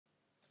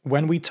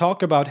When we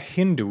talk about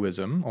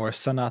Hinduism or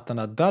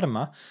Sanatana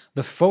Dharma,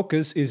 the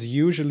focus is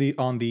usually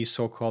on the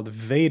so-called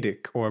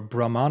Vedic or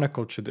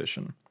Brahmanical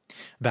tradition.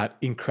 That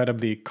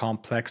incredibly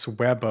complex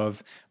web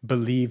of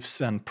beliefs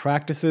and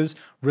practices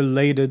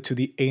related to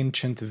the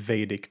ancient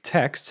Vedic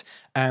texts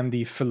and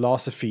the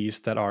philosophies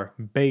that are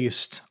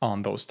based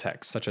on those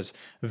texts, such as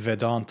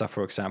Vedanta,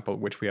 for example,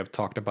 which we have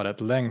talked about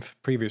at length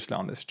previously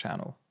on this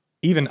channel.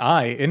 Even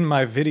I, in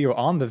my video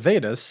on the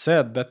Vedas,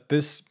 said that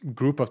this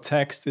group of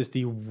texts is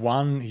the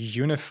one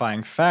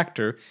unifying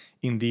factor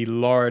in the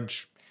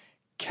large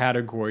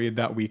category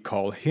that we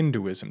call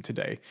Hinduism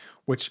today,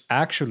 which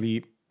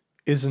actually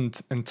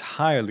isn't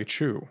entirely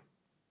true.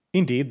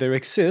 Indeed, there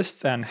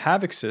exists and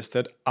have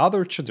existed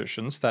other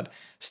traditions that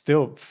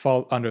still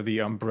fall under the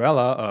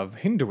umbrella of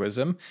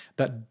Hinduism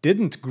that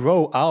didn't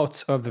grow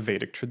out of the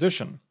Vedic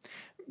tradition.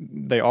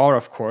 They are,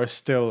 of course,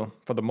 still,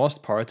 for the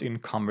most part, in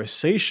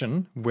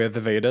conversation with the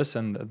Vedas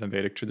and the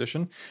Vedic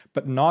tradition,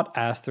 but not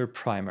as their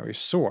primary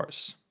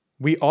source.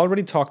 We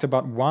already talked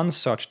about one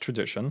such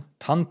tradition,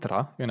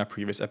 Tantra, in a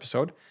previous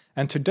episode,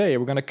 and today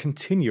we're going to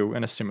continue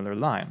in a similar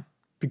line.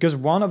 Because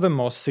one of the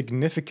most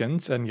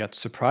significant and yet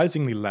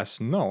surprisingly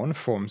less known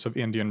forms of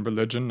Indian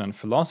religion and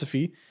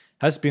philosophy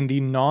has been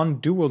the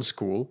non-dual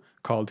school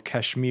called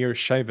Kashmir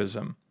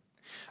Shaivism.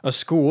 A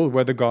school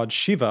where the god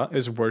Siva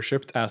is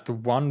worshipped as the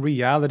one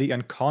reality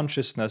and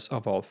consciousness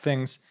of all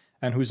things,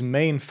 and whose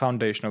main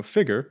foundational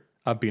figure,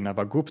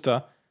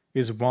 Abhinavagupta,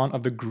 is one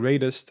of the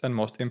greatest and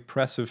most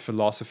impressive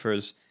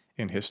philosophers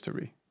in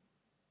history.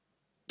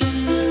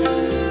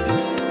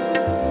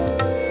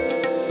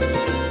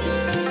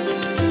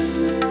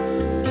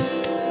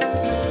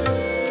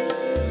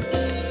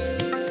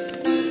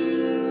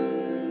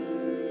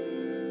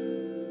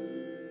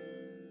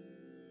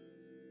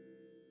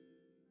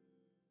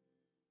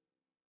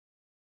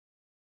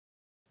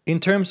 In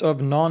terms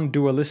of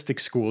non-dualistic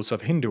schools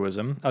of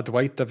Hinduism,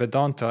 Advaita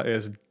Vedanta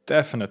is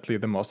definitely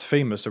the most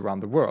famous around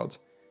the world.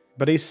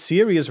 But a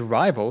serious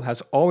rival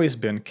has always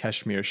been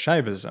Kashmir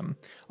Shaivism,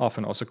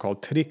 often also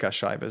called Trika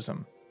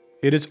Shaivism.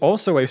 It is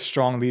also a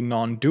strongly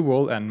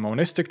non-dual and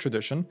monistic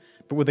tradition,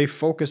 but with a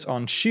focus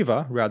on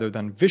Shiva rather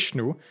than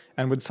Vishnu,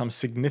 and with some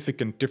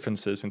significant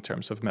differences in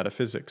terms of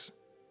metaphysics.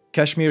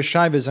 Kashmir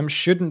Shaivism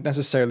shouldn't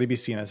necessarily be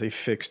seen as a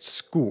fixed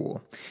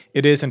school.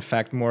 It is in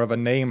fact more of a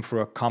name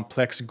for a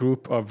complex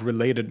group of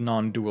related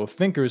non-dual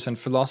thinkers and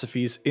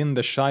philosophies in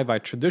the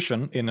Shaivite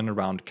tradition in and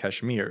around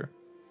Kashmir.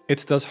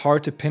 It's thus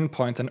hard to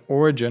pinpoint an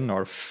origin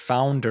or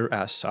founder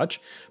as such,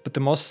 but the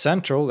most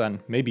central and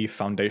maybe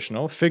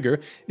foundational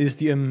figure is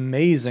the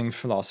amazing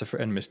philosopher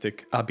and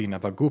mystic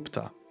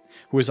Abhinavagupta,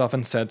 who is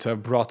often said to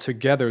have brought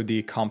together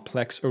the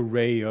complex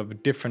array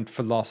of different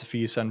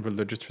philosophies and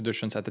religious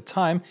traditions at the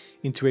time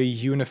into a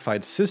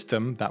unified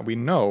system that we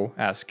know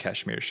as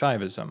Kashmir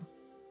Shaivism.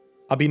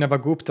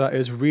 Abhinavagupta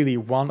is really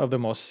one of the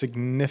most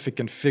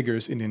significant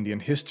figures in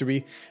Indian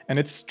history, and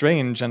it's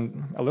strange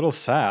and a little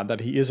sad that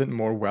he isn't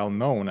more well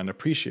known and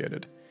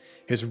appreciated.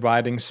 His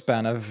writings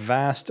span a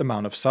vast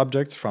amount of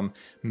subjects from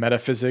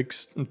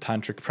metaphysics,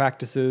 tantric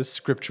practices,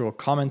 scriptural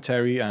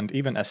commentary, and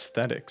even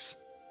aesthetics.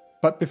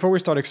 But before we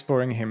start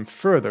exploring him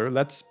further,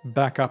 let's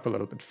back up a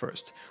little bit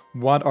first.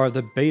 What are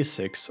the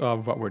basics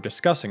of what we're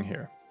discussing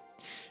here?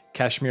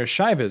 Kashmir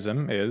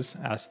Shaivism is,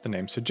 as the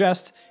name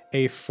suggests,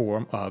 a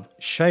form of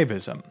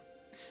Shaivism.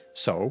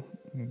 So,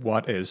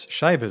 what is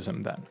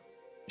Shaivism then?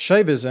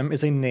 Shaivism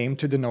is a name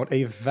to denote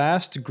a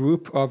vast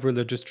group of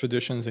religious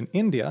traditions in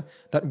India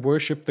that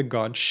worship the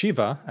god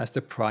Shiva as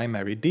the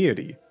primary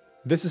deity.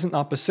 This is in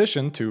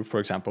opposition to,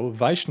 for example,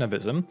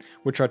 Vaishnavism,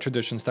 which are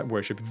traditions that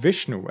worship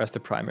Vishnu as the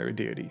primary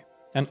deity.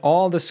 And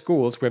all the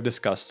schools we have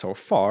discussed so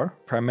far,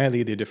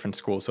 primarily the different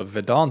schools of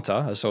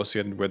Vedanta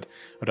associated with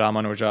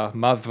Ramanuja,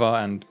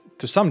 Madhva, and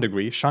to some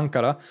degree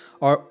Shankara,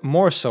 are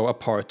more so a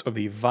part of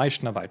the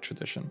Vaishnavite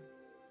tradition.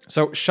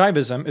 So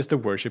Shaivism is the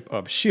worship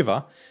of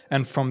Shiva,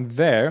 and from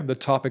there the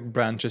topic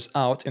branches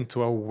out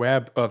into a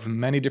web of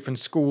many different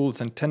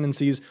schools and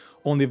tendencies,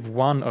 only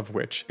one of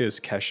which is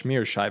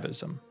Kashmir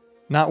Shaivism.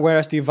 Now,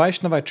 whereas the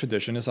Vaishnavite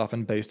tradition is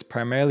often based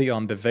primarily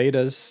on the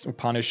Vedas,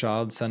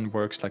 Upanishads, and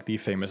works like the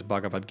famous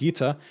Bhagavad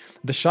Gita,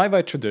 the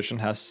Shaivite tradition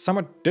has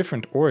somewhat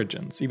different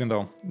origins, even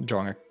though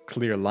drawing a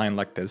clear line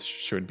like this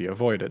should be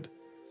avoided.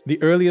 The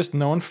earliest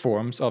known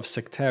forms of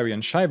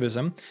sectarian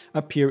Shaivism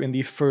appear in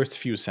the first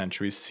few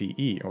centuries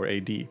CE or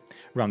AD,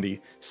 around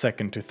the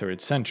 2nd to 3rd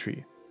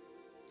century.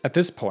 At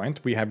this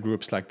point, we have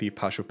groups like the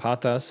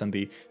Pashupatas and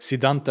the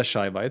Siddhanta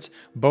Shaivites,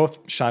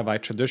 both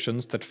Shaivite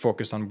traditions that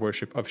focus on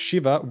worship of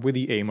Shiva with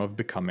the aim of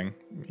becoming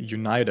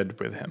united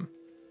with him.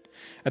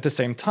 At the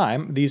same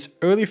time, these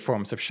early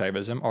forms of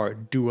Shaivism are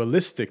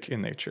dualistic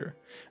in nature.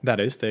 That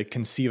is, they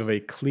conceive of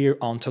a clear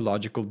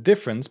ontological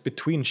difference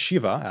between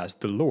Shiva as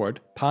the Lord,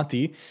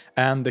 Pati,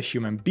 and the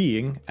human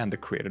being and the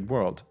created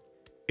world.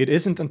 It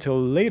isn't until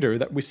later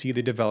that we see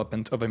the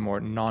development of a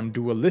more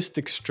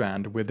non-dualistic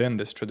strand within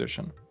this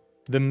tradition.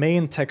 The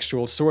main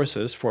textual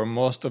sources for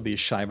most of the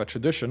Shaiva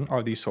tradition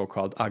are the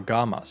so-called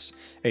agamas,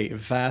 a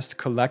vast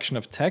collection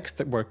of texts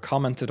that were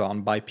commented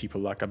on by people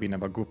like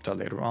Abhinavagupta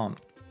later on.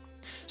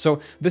 So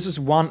this is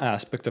one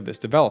aspect of this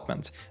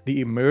development,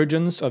 the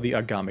emergence of the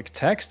agamic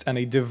text and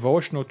a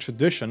devotional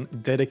tradition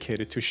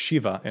dedicated to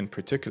Shiva in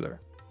particular.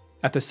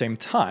 At the same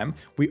time,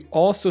 we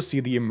also see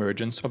the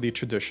emergence of the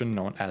tradition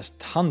known as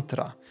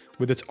Tantra,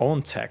 with its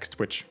own text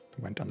which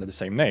went under the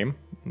same name,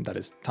 that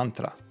is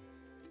Tantra.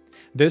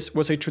 This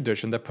was a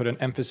tradition that put an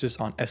emphasis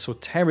on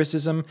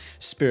esotericism,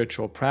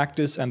 spiritual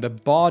practice, and the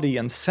body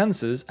and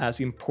senses as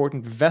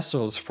important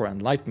vessels for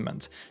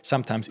enlightenment,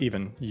 sometimes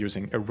even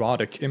using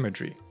erotic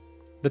imagery.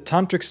 The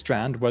tantric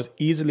strand was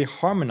easily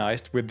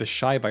harmonized with the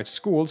Shaivite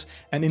schools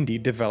and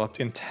indeed developed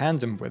in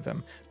tandem with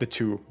them, the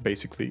two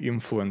basically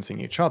influencing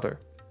each other.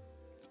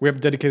 We have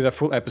dedicated a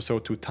full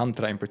episode to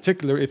Tantra in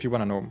particular if you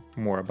want to know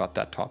more about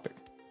that topic.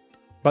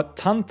 But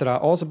Tantra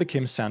also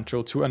became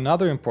central to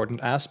another important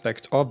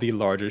aspect of the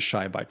larger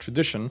Shaivite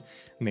tradition,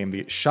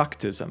 namely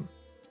Shaktism,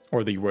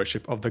 or the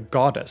worship of the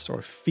goddess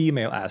or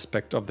female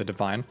aspect of the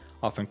divine,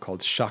 often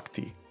called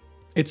Shakti.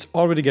 It's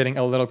already getting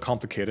a little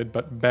complicated,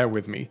 but bear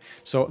with me.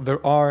 So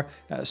there are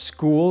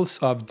schools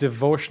of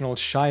devotional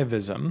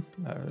Shaivism,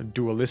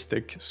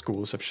 dualistic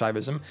schools of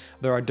Shaivism,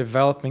 that are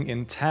developing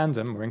in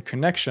tandem or in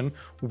connection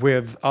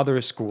with other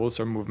schools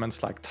or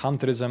movements like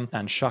Tantrism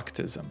and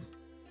Shaktism.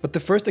 But the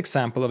first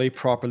example of a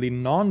properly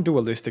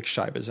non-dualistic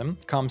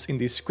Shaivism comes in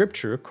the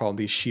scripture called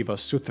the Shiva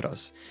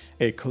Sutras,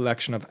 a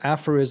collection of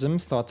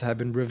aphorisms thought to have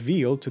been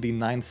revealed to the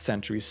 9th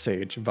century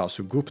sage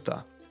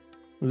Vasugupta.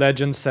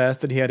 Legend says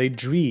that he had a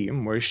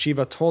dream where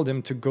Shiva told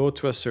him to go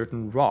to a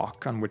certain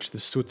rock on which the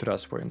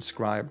sutras were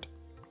inscribed.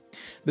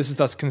 This is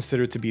thus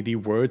considered to be the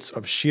words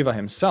of Shiva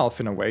himself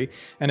in a way,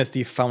 and is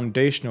the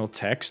foundational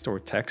text or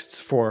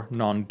texts for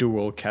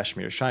non-dual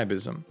Kashmir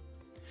Shaivism.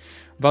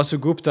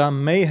 Vasugupta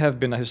may have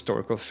been a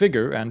historical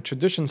figure, and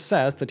tradition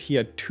says that he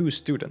had two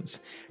students,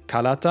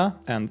 Kalata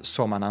and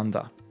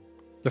Somananda.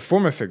 The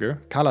former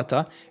figure,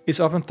 Kalata, is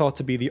often thought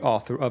to be the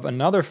author of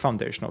another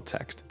foundational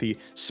text, the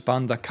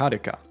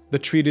Spandakarika, the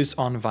treatise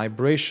on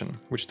vibration,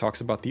 which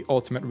talks about the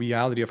ultimate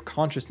reality of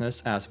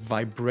consciousness as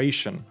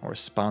vibration, or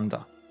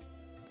spanda.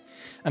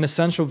 An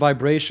essential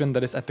vibration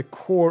that is at the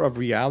core of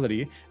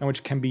reality and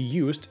which can be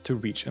used to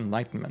reach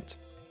enlightenment.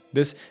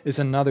 This is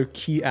another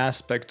key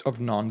aspect of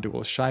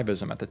non-dual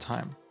Shaivism at the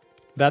time.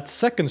 That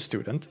second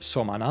student,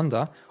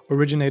 Somananda,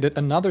 originated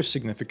another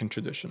significant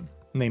tradition,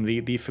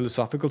 namely the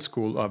philosophical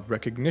school of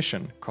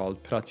recognition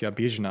called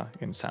Pratyabhijna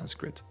in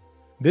Sanskrit.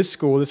 This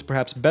school is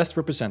perhaps best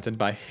represented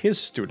by his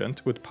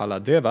student,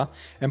 Utpaladeva,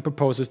 and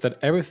proposes that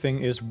everything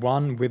is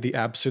one with the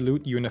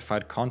absolute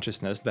unified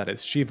consciousness that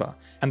is Shiva,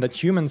 and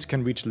that humans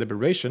can reach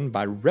liberation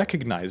by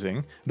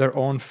recognizing their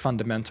own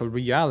fundamental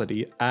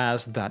reality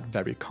as that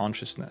very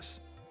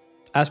consciousness.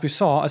 As we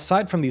saw,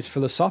 aside from these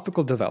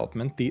philosophical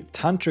development, the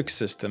tantric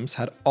systems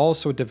had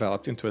also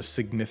developed into a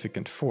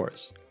significant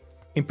force.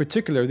 In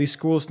particular, the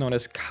schools known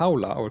as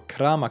Kaula or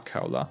Krama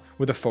Kaula,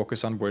 with a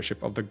focus on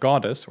worship of the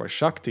goddess or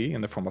Shakti in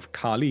the form of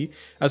Kali,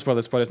 as well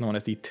as what is known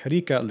as the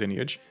Trika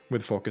lineage,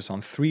 with focus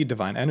on 3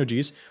 divine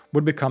energies,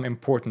 would become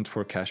important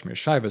for Kashmir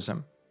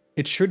Shaivism.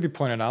 It should be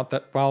pointed out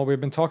that while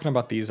we've been talking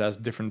about these as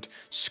different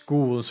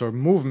schools or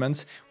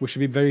movements, we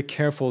should be very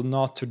careful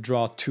not to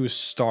draw too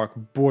stark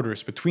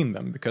borders between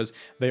them, because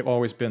they've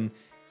always been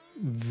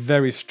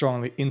very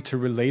strongly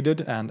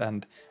interrelated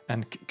and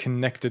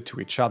connected to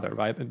each other,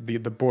 right? The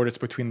borders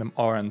between them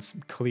aren't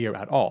clear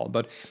at all,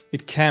 but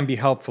it can be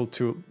helpful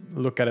to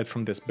look at it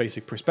from this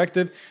basic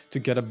perspective to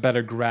get a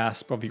better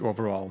grasp of the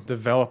overall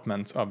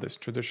development of this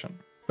tradition.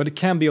 But it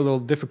can be a little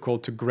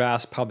difficult to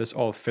grasp how this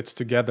all fits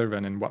together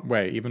and in what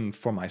way, even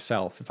for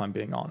myself, if I'm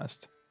being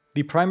honest.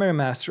 The primary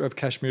master of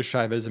Kashmir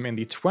Shaivism in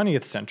the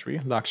 20th century,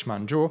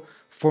 Lakshman Jo,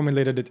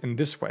 formulated it in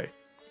this way.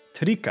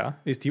 Trika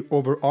is the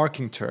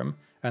overarching term,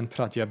 and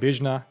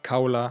Pratyabhijna,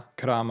 Kaula,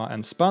 Krama,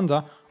 and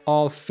Spanda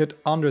all fit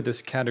under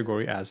this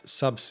category as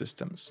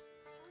subsystems.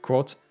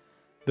 Quote,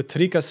 the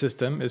Trika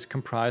system is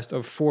comprised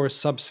of 4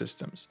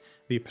 subsystems,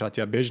 the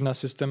Pratyabhijna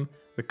system,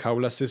 the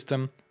Kaula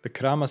system, the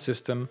Krama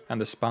system,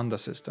 and the Spanda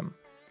system.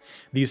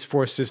 These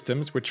 4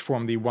 systems, which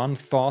form the one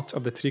thought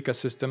of the Trika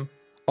system,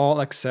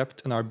 all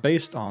accept and are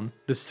based on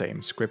the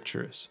same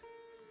scriptures.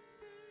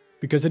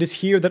 Because it is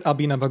here that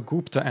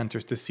Abhinavagupta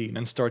enters the scene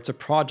and starts a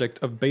project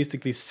of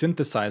basically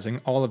synthesizing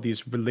all of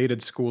these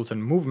related schools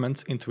and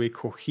movements into a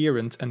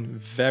coherent and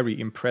very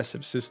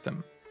impressive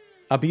system.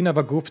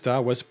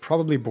 Abhinavagupta was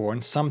probably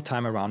born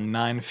sometime around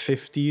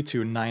 950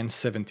 to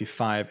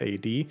 975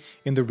 AD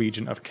in the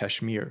region of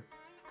Kashmir.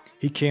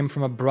 He came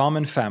from a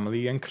Brahmin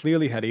family and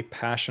clearly had a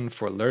passion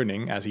for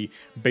learning, as he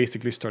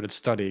basically started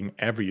studying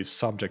every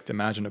subject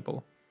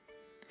imaginable.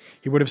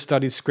 He would have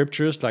studied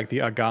scriptures like the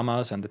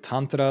Agamas and the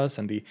Tantras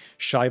and the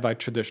Shaivite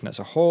tradition as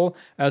a whole,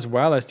 as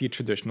well as the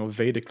traditional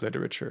Vedic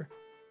literature.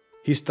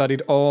 He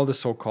studied all the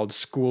so-called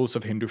schools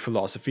of Hindu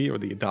philosophy, or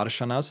the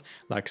darshanas,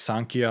 like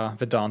Sankhya,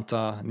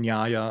 Vedanta,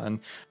 Nyaya, and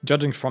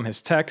judging from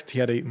his text, he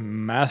had a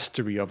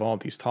mastery of all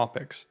these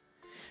topics.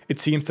 It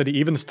seems that he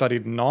even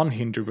studied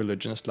non-Hindu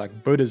religions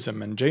like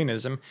Buddhism and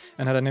Jainism,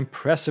 and had an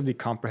impressively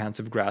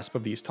comprehensive grasp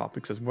of these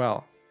topics as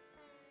well.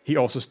 He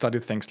also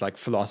studied things like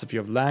philosophy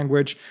of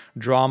language,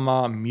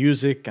 drama,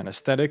 music, and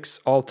aesthetics,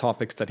 all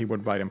topics that he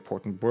would write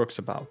important works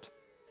about.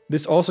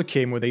 This also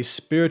came with a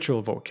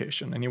spiritual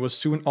vocation, and he was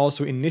soon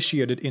also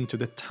initiated into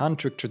the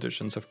tantric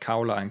traditions of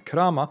Kaula and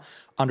Krama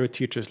under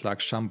teachers like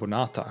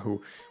Shambhunatha,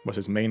 who was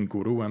his main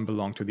guru and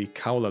belonged to the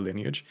Kaula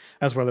lineage,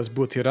 as well as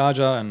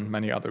Bhutiraja and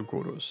many other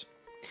gurus.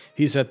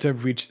 He is said to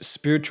have reached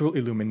spiritual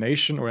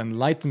illumination or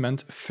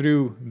enlightenment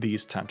through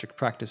these tantric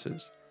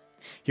practices.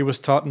 He was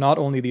taught not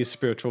only these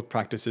spiritual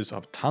practices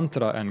of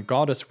Tantra and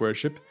goddess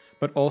worship,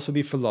 but also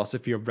the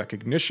philosophy of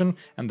recognition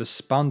and the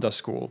Spanda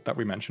school that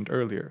we mentioned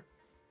earlier.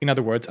 In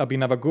other words,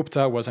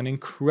 Abhinavagupta was an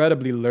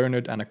incredibly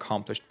learned and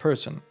accomplished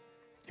person.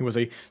 He was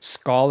a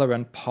scholar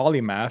and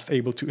polymath,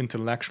 able to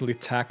intellectually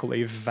tackle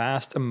a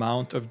vast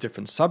amount of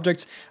different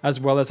subjects, as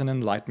well as an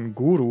enlightened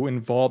guru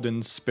involved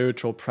in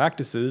spiritual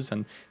practices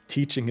and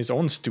teaching his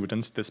own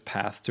students this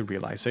path to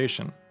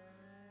realization.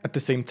 At the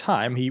same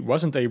time, he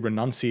wasn't a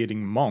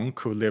renunciating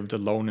monk who lived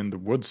alone in the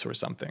woods or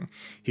something.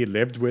 He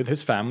lived with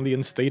his family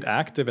and stayed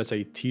active as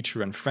a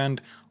teacher and friend,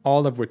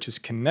 all of which is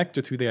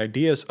connected to the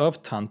ideas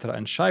of Tantra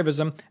and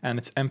Shaivism and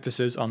its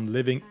emphasis on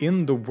living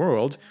in the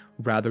world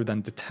rather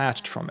than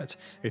detached from it,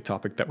 a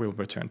topic that we'll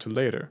return to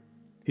later.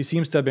 He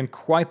seems to have been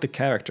quite the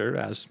character,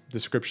 as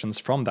descriptions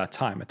from that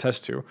time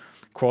attest to.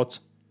 Quote,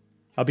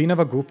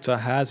 Abhinavagupta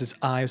has his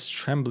eyes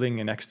trembling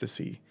in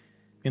ecstasy.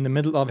 In the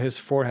middle of his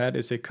forehead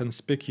is a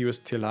conspicuous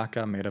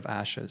tilaka made of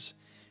ashes.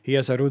 He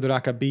has a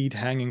rudraka bead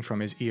hanging from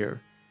his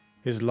ear.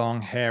 His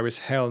long hair is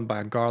held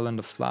by a garland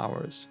of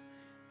flowers.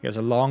 He has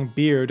a long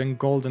beard and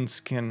golden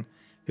skin.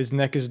 His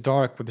neck is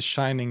dark with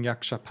shining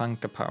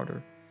yakshapanka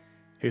powder.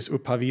 His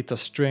upavita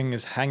string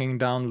is hanging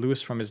down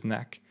loose from his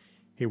neck.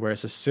 He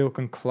wears a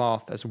silken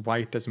cloth as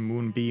white as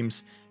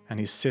moonbeams, and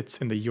he sits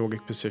in the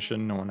yogic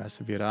position known as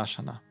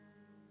virasana.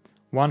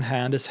 One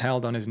hand is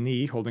held on his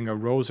knee, holding a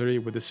rosary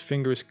with his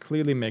fingers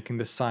clearly making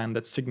the sign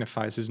that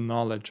signifies his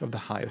knowledge of the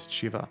highest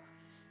Shiva.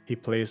 He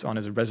plays on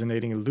his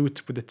resonating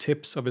lute with the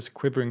tips of his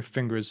quivering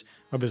fingers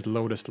of his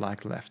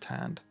lotus-like left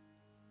hand.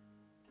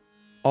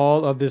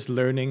 All of this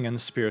learning and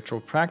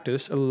spiritual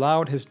practice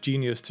allowed his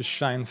genius to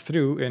shine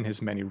through in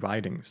his many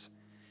writings.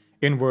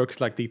 In works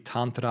like the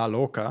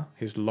Tantraloka,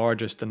 his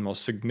largest and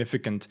most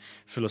significant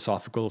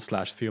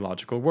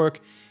philosophical/theological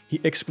work, he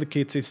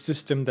explicates a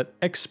system that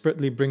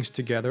expertly brings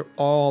together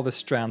all the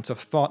strands of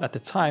thought at the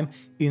time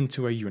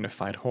into a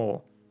unified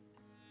whole.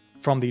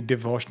 From the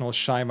devotional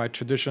Shaivite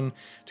tradition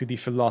to the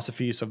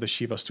philosophies of the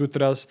Shiva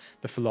Sutras,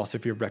 the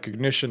philosophy of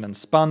recognition and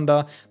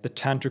Spanda, the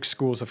tantric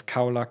schools of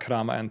Kaula,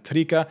 Krama, and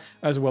Trika,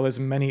 as well as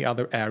many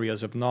other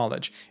areas of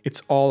knowledge,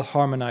 it's all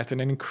harmonized in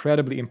an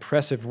incredibly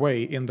impressive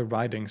way in the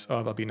writings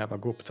of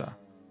Abhinavagupta.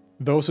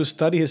 Those who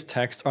study his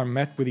texts are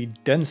met with the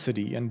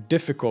density and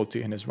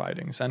difficulty in his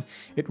writings, and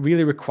it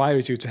really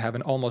requires you to have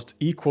an almost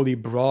equally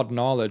broad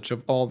knowledge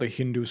of all the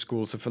Hindu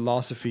schools of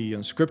philosophy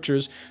and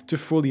scriptures to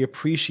fully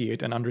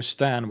appreciate and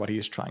understand what he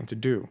is trying to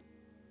do.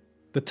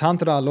 The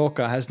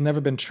Tantraloka has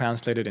never been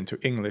translated into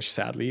English,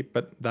 sadly,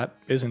 but that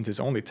isn't his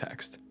only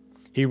text.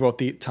 He wrote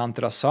the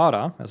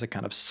Tantrasara as a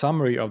kind of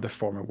summary of the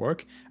former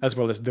work, as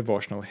well as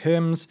devotional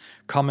hymns,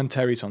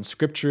 commentaries on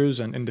scriptures,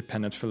 and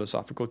independent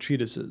philosophical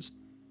treatises.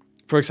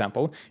 For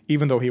example,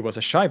 even though he was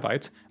a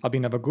Shaivite,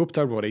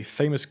 Abhinavagupta wrote a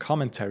famous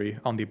commentary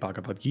on the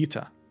Bhagavad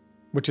Gita,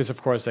 which is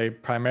of course a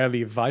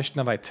primarily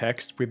Vaishnavite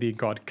text with the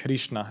god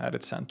Krishna at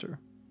its center.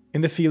 In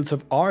the fields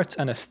of art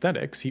and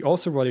aesthetics, he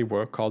also wrote a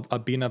work called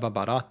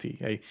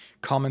Abhinavagupta, a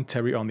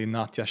commentary on the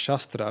Natya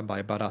Shastra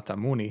by Bharata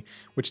Muni,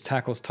 which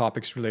tackles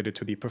topics related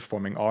to the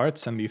performing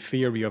arts and the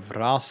theory of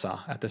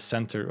rasa at the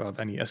center of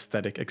any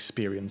aesthetic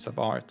experience of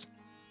art.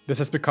 This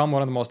has become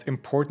one of the most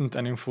important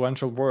and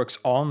influential works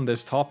on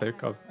this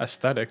topic of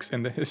aesthetics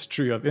in the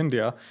history of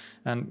India,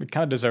 and it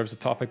kind of deserves a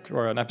topic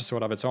or an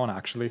episode of its own,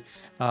 actually.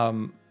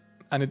 And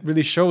it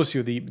really shows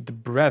you the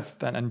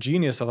breadth and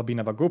genius of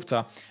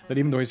Abhinavagupta, that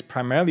even though he's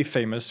primarily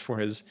famous for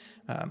his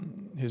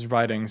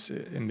writings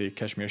in the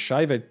Kashmir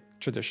Shaivism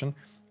tradition,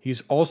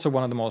 he's also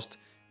one of the most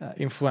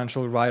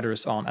influential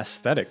writers on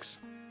aesthetics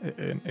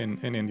in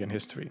Indian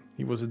history.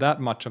 He was that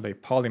much of a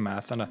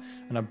polymath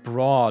and a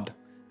broad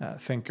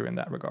thinker in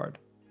that regard.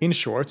 In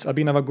short,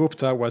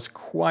 Abhinavagupta was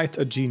quite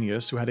a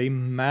genius who had a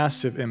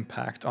massive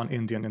impact on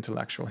Indian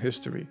intellectual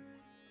history.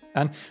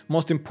 And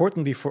most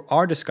importantly for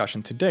our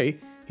discussion today,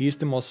 he is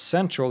the most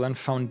central and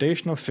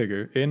foundational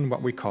figure in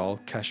what we call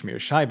Kashmir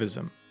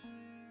Shaivism.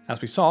 As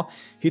we saw,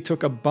 he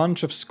took a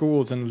bunch of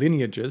schools and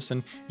lineages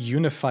and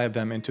unified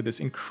them into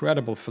this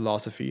incredible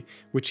philosophy,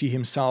 which he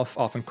himself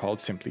often called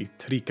simply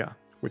Trika,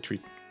 which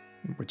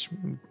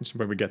is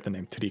where we get the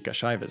name Trika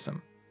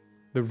Shaivism.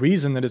 The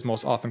reason it is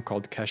most often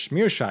called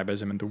Kashmir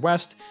Shaivism in the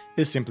West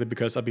is simply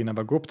because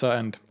Abhinavagupta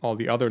and all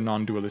the other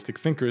non-dualistic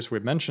thinkers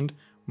we've mentioned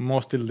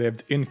mostly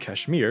lived in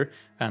Kashmir,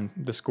 and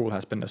the school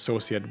has been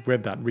associated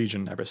with that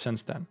region ever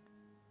since then.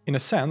 In a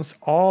sense,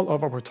 all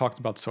of what we've talked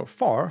about so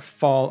far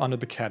fall under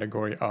the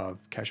category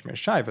of Kashmir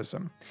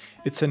Shaivism.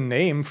 It's a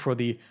name for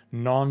the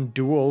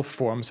non-dual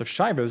forms of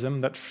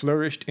Shaivism that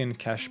flourished in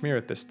Kashmir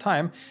at this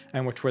time,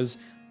 and which was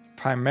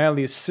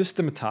primarily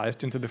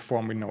systematized into the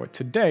form we know it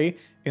today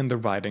in the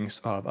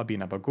writings of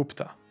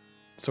Abhinavagupta.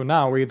 So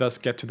now we thus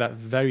get to that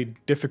very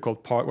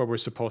difficult part where we're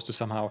supposed to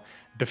somehow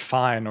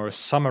define or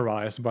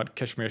summarize what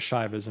Kashmir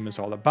Shaivism is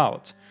all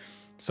about.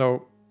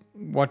 So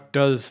what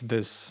does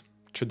this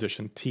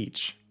tradition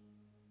teach?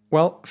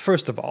 Well,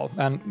 first of all,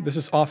 and this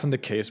is often the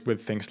case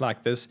with things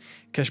like this,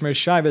 Kashmir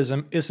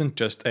Shaivism isn't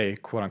just a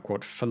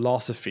quote-unquote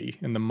philosophy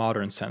in the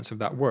modern sense of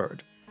that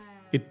word.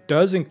 It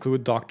does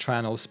include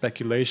doctrinal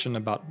speculation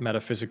about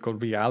metaphysical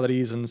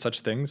realities and such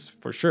things,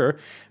 for sure,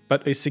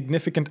 but a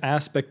significant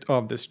aspect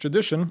of this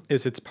tradition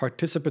is its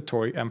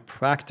participatory and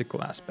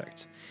practical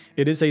aspects.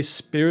 It is a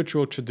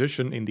spiritual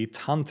tradition in the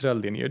Tantra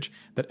lineage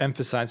that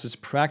emphasizes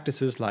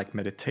practices like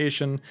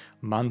meditation,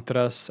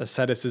 mantras,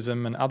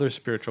 asceticism, and other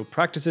spiritual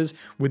practices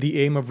with the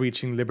aim of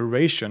reaching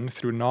liberation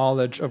through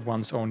knowledge of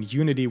one's own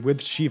unity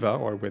with Shiva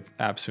or with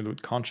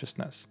absolute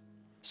consciousness.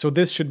 So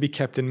this should be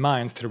kept in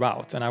mind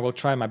throughout, and I will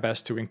try my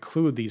best to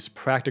include these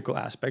practical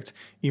aspects,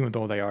 even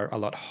though they are a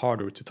lot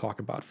harder to talk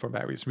about for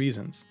various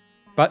reasons.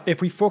 But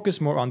if we focus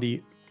more on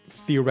the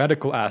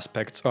theoretical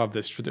aspects of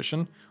this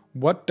tradition,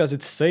 what does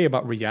it say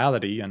about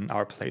reality and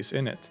our place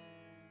in it?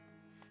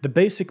 The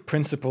basic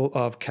principle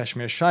of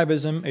Kashmir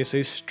Shaivism is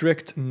a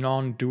strict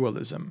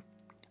non-dualism.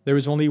 There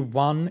is only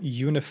one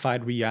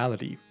unified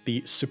reality,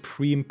 the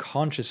supreme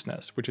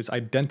consciousness, which is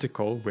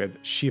identical with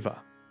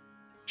Shiva.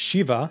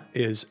 Shiva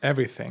is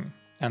everything,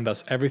 and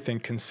thus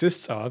everything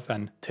consists of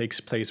and takes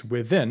place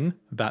within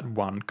that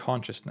one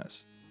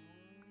consciousness.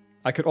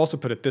 I could also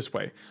put it this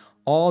way: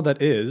 all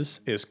that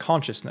is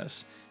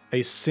consciousness,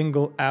 a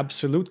single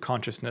absolute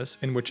consciousness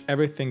in which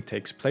everything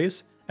takes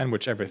place and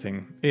which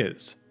everything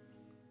is.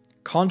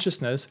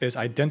 Consciousness is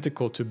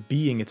identical to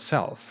being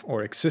itself,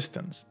 or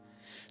existence.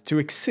 To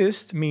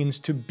exist means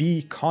to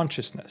be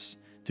consciousness,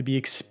 to be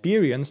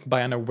experienced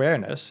by an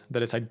awareness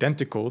that is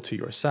identical to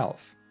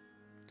yourself.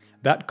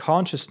 That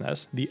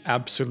consciousness, the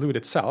absolute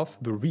itself,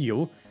 the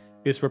real,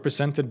 is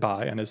represented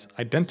by and is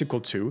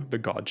identical to the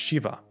god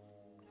Shiva.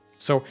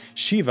 So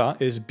Shiva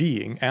is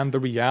being and the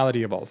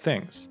reality of all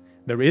things.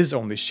 There is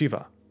only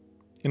Shiva.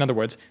 In other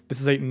words,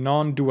 this is a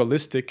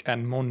non-dualistic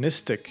and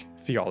monistic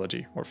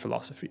theology or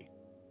philosophy.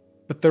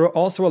 But there are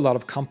also a lot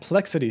of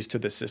complexities to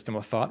this system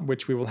of thought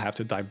which we will have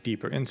to dive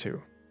deeper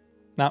into.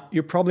 Now,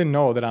 you probably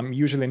know that I'm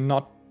usually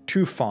not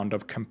too fond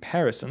of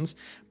comparisons,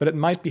 but it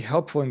might be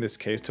helpful in this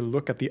case to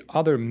look at the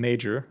other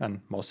major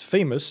and most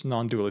famous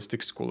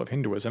non-dualistic school of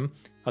Hinduism,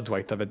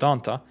 Advaita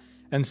Vedanta,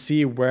 and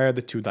see where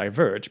the two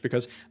diverge,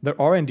 because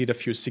there are indeed a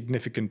few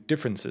significant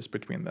differences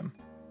between them.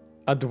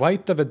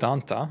 Advaita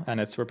Vedanta and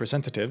its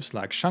representatives,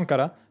 like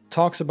Shankara,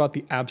 talks about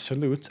the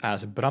absolute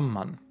as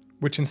Brahman,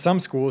 which in some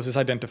schools is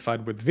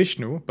identified with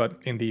Vishnu, but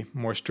in the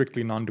more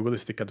strictly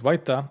non-dualistic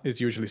Advaita is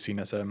usually seen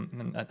as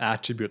an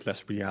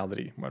attribute-less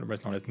reality, what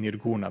is known as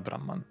Nirguna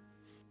Brahman.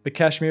 The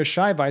Kashmir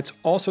Shaivites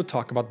also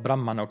talk about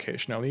Brahman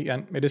occasionally,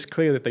 and it is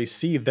clear that they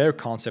see their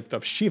concept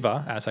of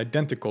Shiva as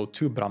identical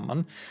to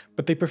Brahman,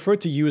 but they prefer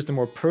to use the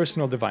more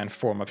personal divine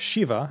form of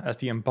Shiva as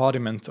the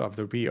embodiment of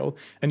the real,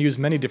 and use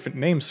many different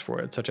names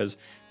for it, such as,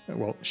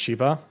 well,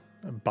 Shiva,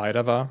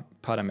 Bhairava,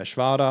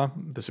 Parameshvara,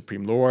 the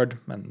Supreme Lord,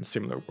 and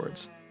similar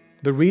words.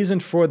 The reason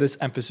for this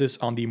emphasis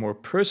on the more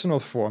personal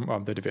form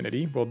of the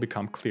divinity will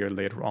become clear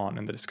later on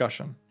in the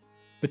discussion.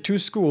 The two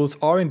schools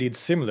are indeed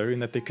similar in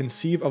that they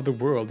conceive of the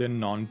world in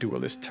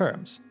non-dualist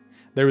terms.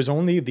 There is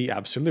only the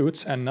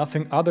absolute, and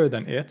nothing other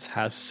than it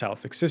has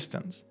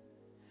self-existence.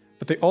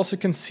 But they also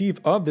conceive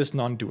of this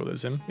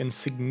non-dualism in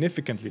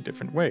significantly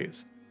different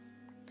ways.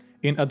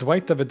 In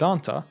Advaita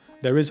Vedanta,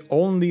 there is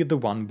only the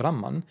one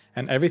Brahman,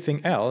 and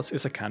everything else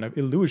is a kind of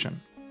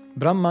illusion.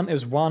 Brahman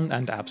is one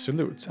and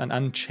absolute, an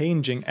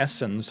unchanging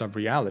essence of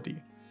reality.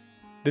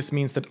 This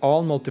means that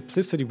all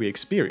multiplicity we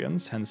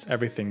experience, hence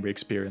everything we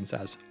experience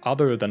as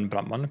other than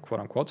Brahman,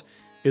 quote-unquote,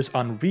 is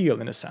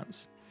unreal in a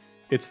sense.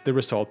 It's the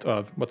result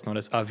of what's known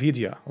as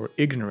avidya, or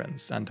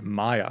ignorance, and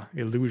maya,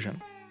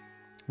 illusion.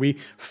 We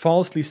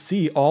falsely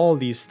see all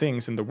these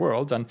things in the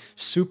world and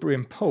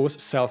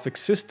superimpose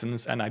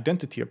self-existence and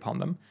identity upon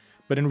them,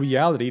 but in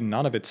reality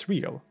none of it's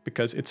real,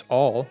 because it's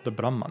all the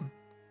Brahman.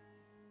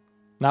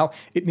 Now,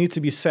 it needs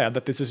to be said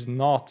that this is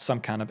not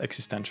some kind of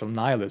existential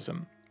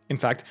nihilism. In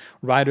fact,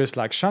 writers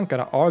like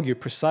Shankara argue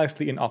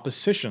precisely in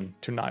opposition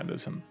to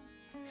nihilism.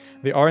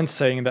 They aren't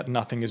saying that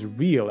nothing is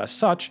real as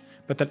such,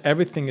 but that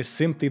everything is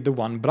simply the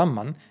one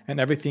Brahman, and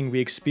everything we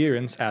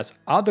experience as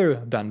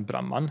other than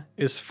Brahman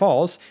is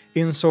false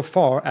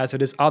insofar as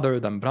it is other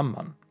than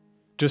Brahman.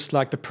 Just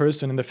like the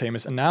person in the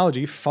famous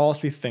analogy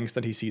falsely thinks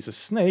that he sees a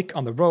snake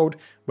on the road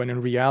when in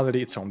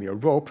reality it's only a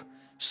rope,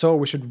 so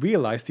we should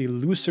realize the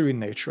illusory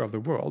nature of the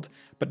world,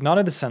 but not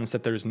in the sense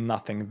that there is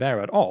nothing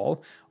there at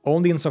all,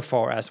 only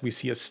insofar as we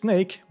see a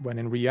snake when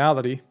in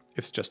reality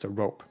it's just a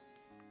rope.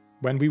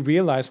 When we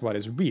realize what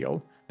is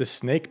real, the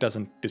snake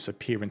doesn't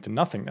disappear into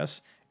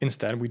nothingness,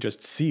 instead we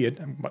just see it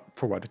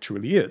for what it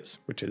truly is,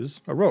 which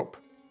is a rope.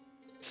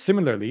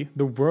 Similarly,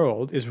 the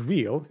world is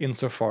real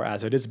insofar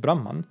as it is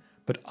Brahman,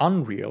 but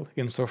unreal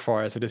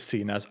insofar as it is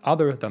seen as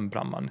other than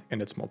Brahman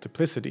in its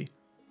multiplicity.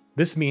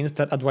 This means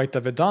that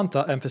Advaita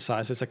Vedanta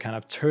emphasizes a kind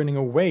of turning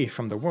away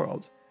from the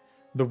world.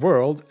 The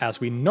world, as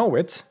we know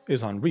it,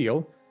 is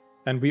unreal,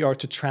 and we are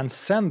to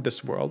transcend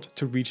this world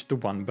to reach the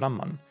one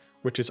Brahman,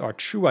 which is our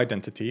true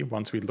identity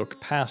once we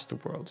look past the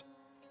world.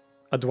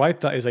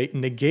 Advaita is a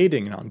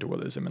negating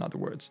non-dualism, in other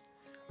words.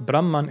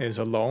 Brahman is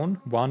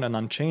alone, one and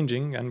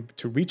unchanging, and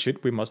to reach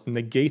it we must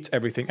negate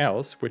everything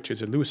else, which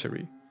is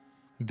illusory.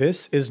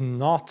 This is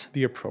not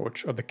the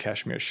approach of the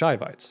Kashmir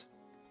Shaivites.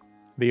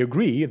 They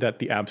agree that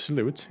the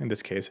Absolute, in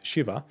this case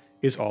Shiva,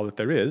 is all that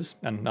there is,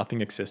 and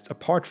nothing exists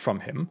apart from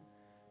him,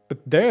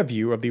 but their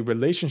view of the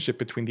relationship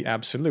between the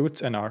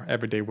Absolute and our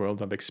everyday world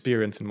of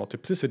experience and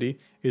multiplicity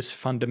is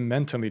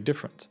fundamentally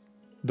different.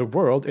 The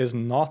world is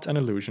not an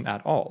illusion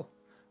at all.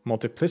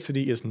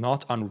 Multiplicity is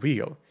not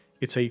unreal.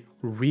 It's a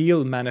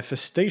real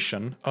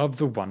manifestation of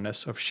the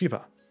oneness of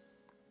Shiva.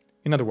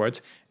 In other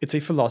words, it's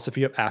a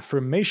philosophy of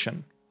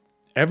affirmation.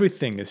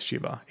 Everything is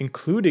Shiva,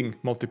 including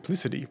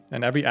multiplicity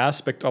and every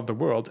aspect of the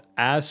world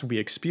as we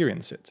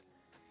experience it.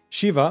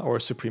 Shiva, or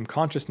Supreme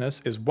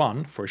Consciousness, is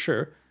one, for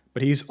sure,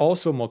 but he is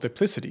also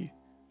multiplicity,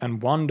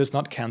 and one does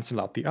not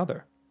cancel out the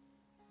other.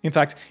 In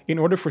fact, in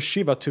order for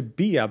Shiva to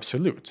be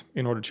absolute,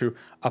 in order to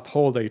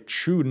uphold a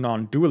true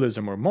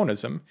non-dualism or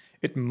monism,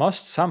 it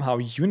must somehow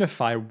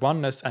unify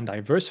oneness and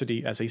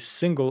diversity as a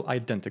single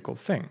identical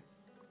thing.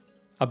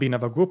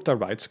 Abhinavagupta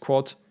writes,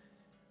 quote,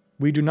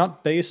 "We do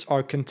not base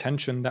our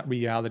contention that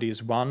reality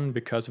is one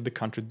because of the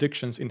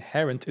contradictions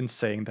inherent in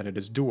saying that it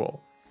is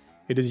dual.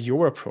 It is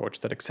your approach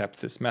that accepts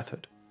this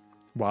method.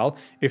 While,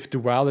 if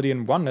duality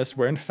and oneness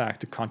were in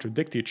fact to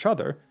contradict each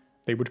other,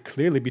 they would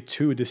clearly be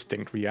two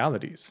distinct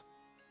realities."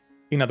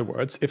 In other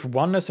words, if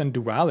oneness and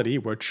duality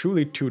were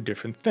truly two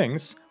different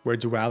things, where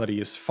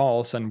duality is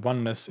false and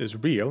oneness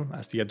is real,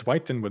 as the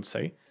Advaitin would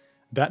say,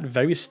 that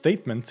very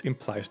statement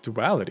implies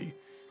duality,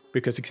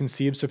 because it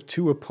conceives of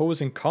two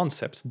opposing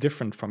concepts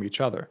different from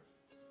each other.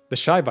 The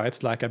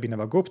Shaivites, like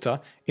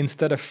Abhinavagupta,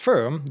 instead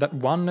affirm that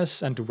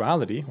oneness and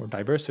duality, or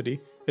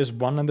diversity, is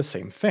one and the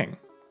same thing.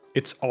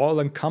 It's all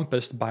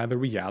encompassed by the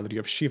reality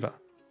of Shiva.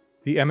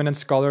 The eminent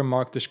scholar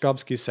Mark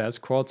Dyczkowski says,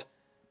 quote,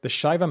 "The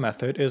Shaiva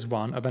method is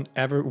one of an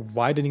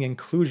ever-widening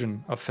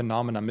inclusion of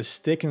phenomena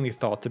mistakenly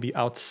thought to be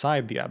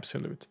outside the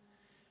Absolute.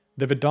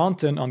 The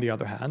Vedantin, on the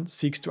other hand,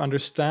 seeks to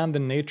understand the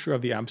nature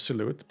of the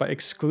Absolute by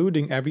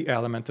excluding every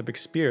element of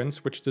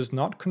experience which does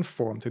not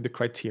conform to the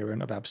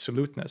criterion of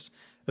absoluteness,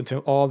 until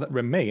all that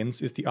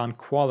remains is the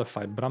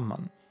unqualified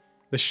Brahman.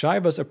 The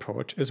Shaiva's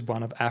approach is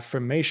one of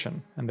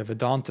affirmation, and the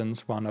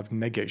Vedantins one of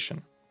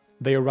negation.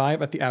 They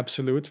arrive at the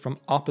Absolute from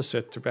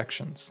opposite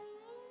directions."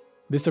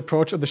 This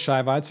approach of the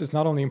Shaivites is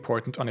not only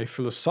important on a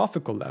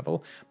philosophical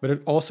level, but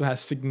it also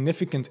has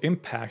significant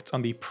impact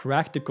on the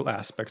practical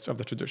aspects of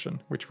the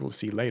tradition, which we'll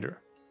see later.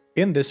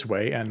 In this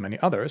way, and many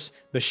others,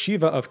 the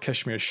Shiva of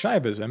Kashmir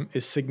Shaivism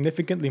is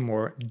significantly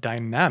more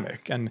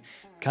dynamic and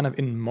kind of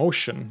in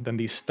motion than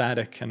the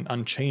static and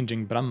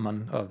unchanging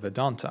Brahman of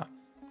Vedanta.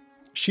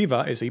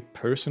 Shiva is a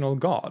personal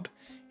god.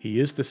 He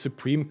is the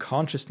supreme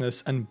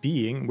consciousness and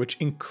being which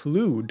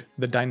include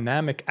the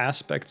dynamic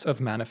aspects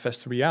of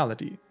manifest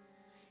reality.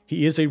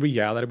 He is a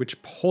reality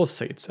which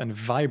pulsates and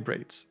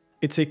vibrates.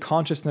 It's a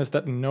consciousness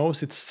that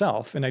knows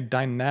itself in a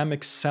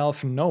dynamic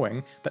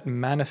self-knowing that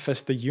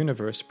manifests the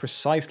universe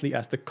precisely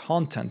as the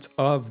content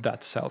of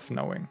that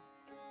self-knowing.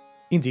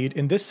 Indeed,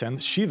 in this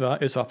sense, Shiva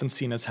is often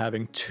seen as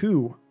having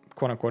two,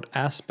 quote-unquote,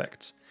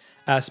 aspects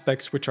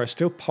which are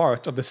still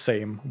part of the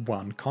same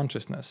one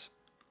consciousness.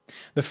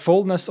 The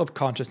fullness of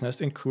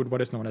consciousness include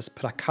what is known as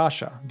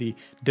prakasha, the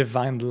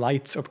divine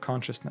light of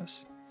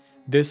consciousness.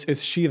 This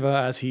is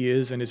Shiva as he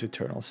is in his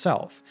eternal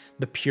self,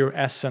 the pure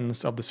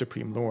essence of the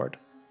Supreme Lord.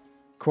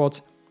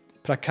 Quote,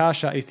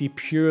 "Prakasha is the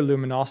pure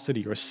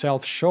luminosity or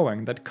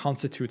self-showing that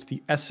constitutes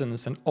the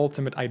essence and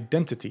ultimate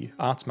identity,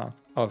 Atma,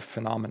 of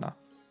phenomena.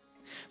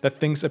 That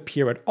things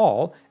appear at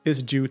all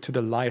is due to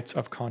the light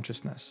of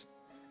consciousness,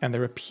 and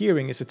their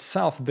appearing is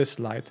itself this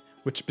light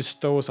which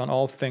bestows on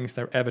all things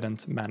their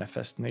evident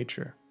manifest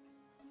nature."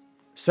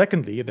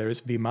 Secondly, there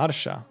is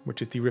Vimarsha,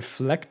 which is the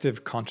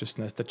reflective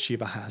consciousness that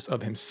Shiva has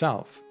of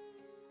himself.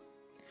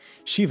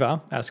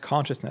 Shiva, as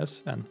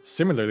consciousness, and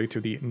similarly to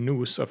the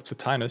nous of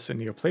Plotinus in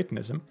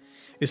Neoplatonism,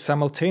 is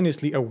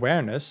simultaneously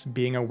awareness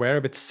being aware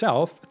of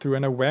itself through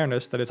an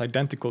awareness that is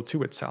identical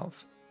to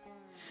itself.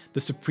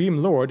 The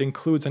Supreme Lord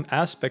includes an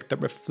aspect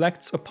that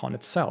reflects upon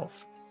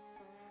itself.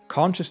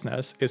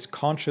 Consciousness is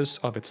conscious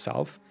of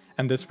itself,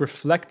 and this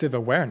reflective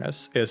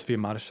awareness is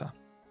Vimarsha.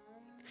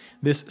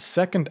 This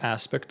second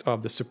aspect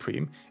of the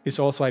Supreme is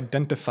also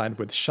identified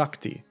with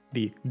Shakti,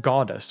 the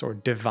goddess or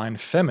divine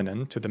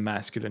feminine to the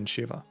masculine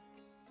Shiva.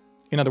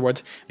 In other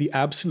words, the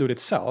Absolute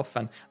itself,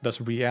 and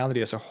thus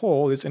reality as a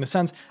whole, is in a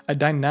sense a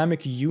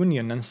dynamic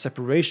union and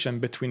separation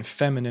between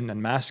feminine and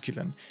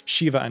masculine,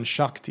 Shiva and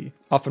Shakti,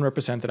 often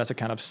represented as a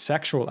kind of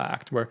sexual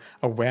act where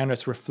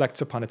awareness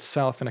reflects upon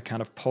itself in a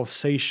kind of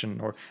pulsation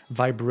or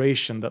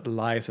vibration that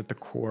lies at the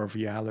core of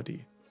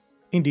reality.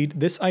 Indeed,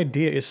 this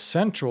idea is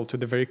central to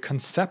the very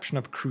conception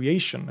of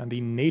creation and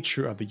the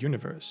nature of the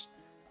universe.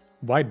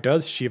 Why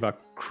does Shiva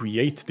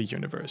create the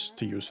universe,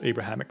 to use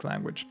Abrahamic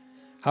language?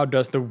 How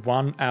does the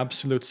one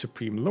absolute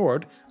supreme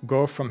Lord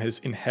go from his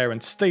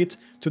inherent state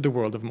to the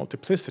world of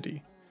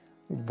multiplicity?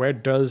 Where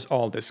does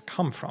all this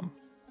come from?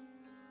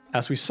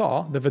 As we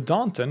saw, the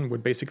Vedantin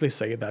would basically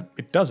say that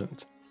it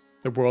doesn't.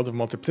 The world of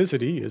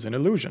multiplicity is an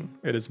illusion.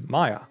 It is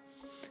Maya.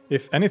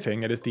 If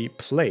anything, it is the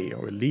play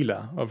or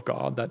lila of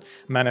God that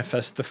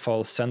manifests the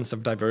false sense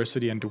of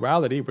diversity and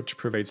duality which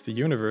pervades the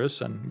universe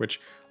and which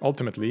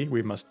ultimately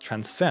we must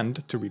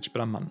transcend to reach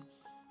Brahman.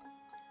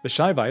 The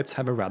Shaivites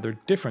have a rather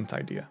different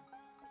idea.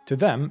 To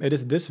them, it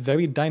is this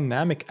very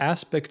dynamic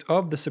aspect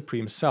of the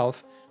Supreme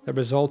Self that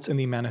results in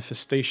the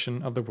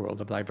manifestation of the world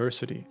of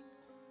diversity.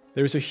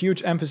 There is a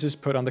huge emphasis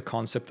put on the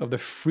concept of the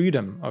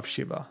freedom of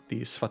Shiva,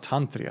 the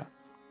Svatantriya.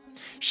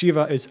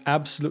 Shiva is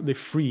absolutely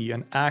free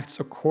and acts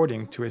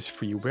according to his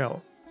free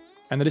will.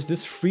 And it is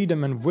this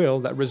freedom and will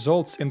that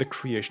results in the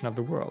creation of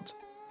the world.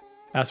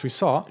 As we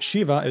saw,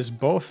 Shiva is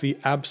both the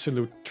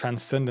absolute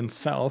transcendent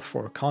self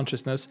or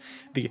consciousness,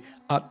 the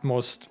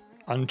utmost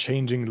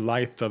unchanging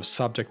light of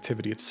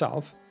subjectivity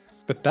itself,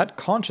 but that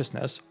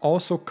consciousness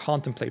also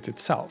contemplates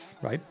itself,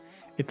 right?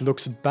 It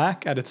looks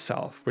back at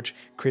itself, which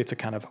creates a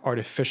kind of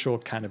artificial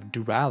kind of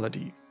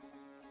duality.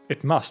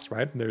 It must,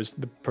 right? There's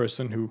the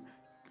person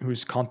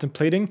who's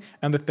contemplating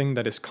and the thing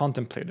that is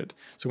contemplated.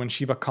 So when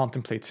Shiva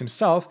contemplates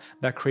himself,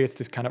 that creates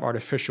this kind of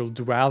artificial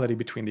duality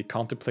between the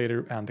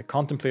contemplator and the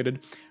contemplated,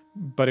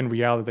 but in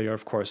reality they are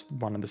of course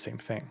one and the same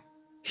thing.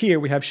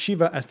 Here we have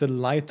Shiva as the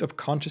light of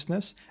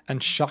consciousness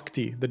and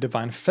Shakti, the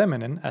divine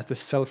feminine, as the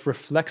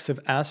self-reflexive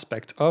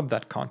aspect of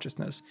that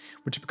consciousness,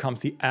 which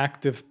becomes the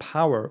active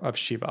power of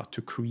Shiva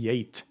to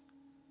create.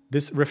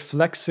 This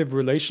reflexive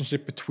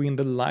relationship between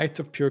the light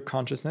of pure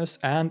consciousness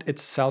and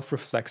its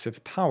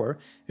self-reflexive power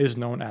is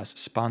known as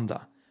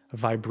spanda,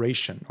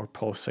 vibration or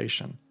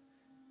pulsation.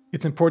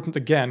 It's important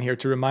again here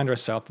to remind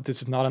ourselves that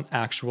this is not an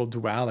actual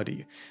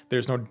duality.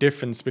 There's no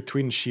difference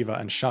between Shiva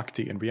and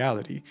Shakti in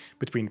reality,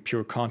 between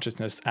pure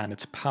consciousness and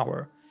its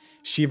power.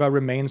 Shiva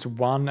remains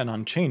one and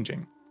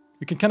unchanging.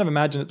 You can kind of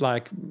imagine it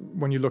like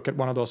when you look at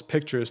one of those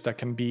pictures that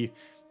can be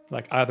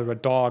like either a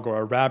dog or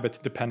a rabbit,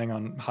 depending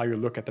on how you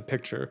look at the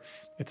picture.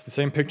 It's the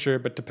same picture,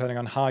 but depending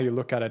on how you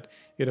look at it,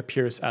 it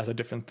appears as a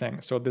different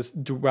thing. So this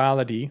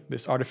duality,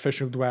 this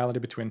artificial duality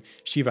between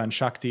Shiva and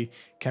Shakti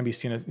can be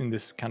seen as in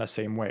this kind of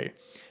same way.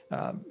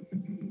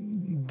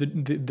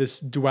 This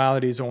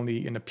duality is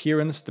only in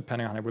appearance,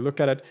 depending on how we look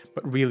at it,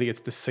 but really it's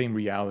the same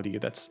reality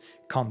that's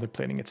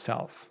contemplating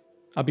itself.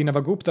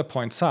 Abhinavagupta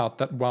points out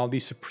that while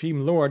the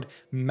Supreme Lord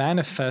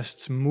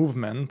manifests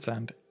movement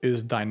and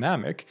is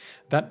dynamic,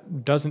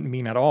 that doesn't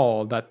mean at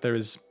all that there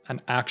is an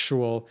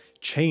actual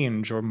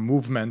change or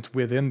movement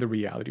within the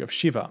reality of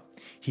Shiva.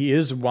 He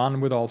is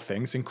one with all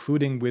things,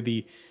 including with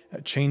the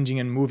changing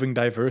and moving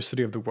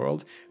diversity of the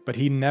world, but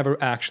he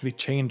never actually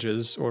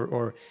changes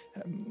or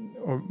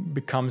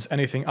becomes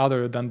anything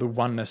other than the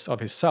oneness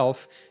of his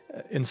self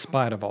in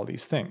spite of all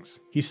these things.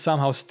 He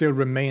somehow still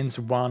remains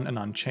one and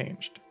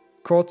unchanged.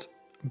 Quote,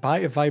 "By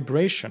a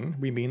vibration,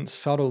 we mean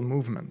subtle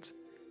movement.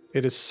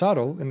 It is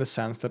subtle in the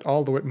sense that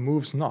although it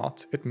moves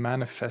not, it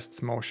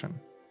manifests motion.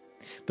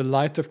 The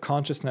light of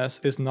consciousness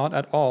is not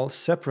at all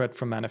separate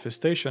from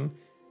manifestation,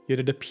 yet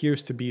it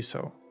appears to be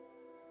so.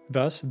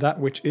 Thus, that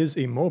which is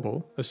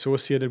immobile,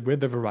 associated with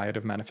the variety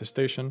of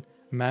manifestation,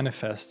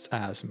 manifests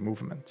as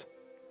movement."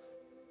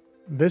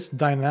 This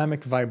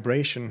dynamic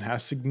vibration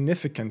has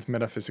significant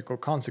metaphysical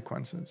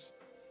consequences.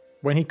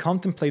 When he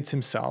contemplates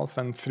himself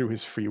and through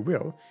his free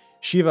will,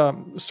 Shiva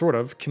sort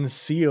of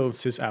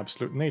conceals his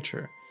absolute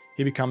nature.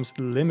 He becomes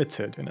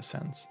limited in a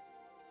sense.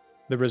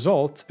 The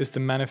result is the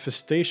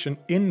manifestation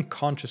in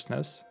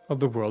consciousness of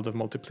the world of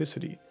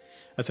multiplicity,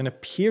 as an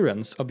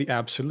appearance of the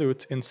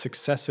absolute in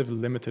successive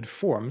limited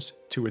forms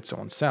to its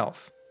own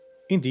self.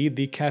 Indeed,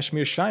 the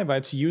Kashmir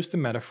Shaivites use the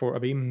metaphor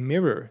of a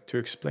mirror to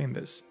explain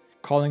this,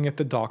 calling it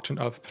the doctrine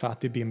of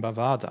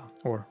Pratibimbavada,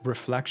 or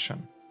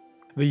reflection.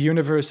 The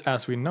universe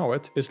as we know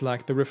it is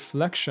like the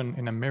reflection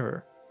in a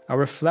mirror, a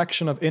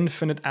reflection of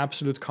infinite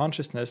absolute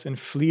consciousness in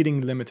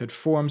fleeting limited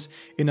forms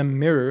in a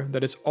mirror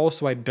that is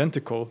also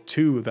identical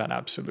to that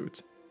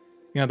absolute.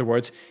 In other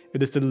words,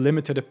 it is the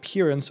limited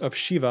appearance of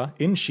Shiva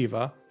in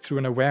Shiva through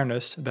an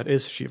awareness that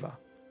is Shiva.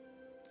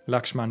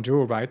 Lakshman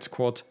Jewell writes,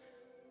 quote,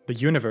 "The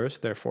universe,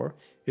 therefore,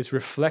 is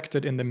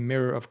reflected in the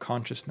mirror of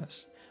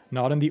consciousness,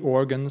 not in the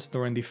organs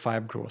nor in the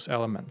 5 gross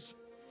elements.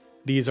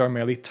 These are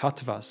merely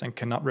tattvas and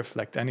cannot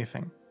reflect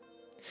anything.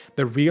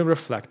 The real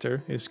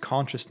reflector is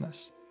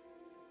consciousness.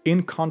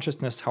 In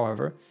consciousness,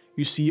 however,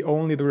 you see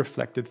only the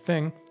reflected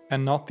thing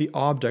and not the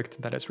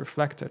object that is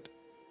reflected.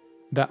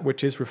 That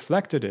which is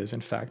reflected is,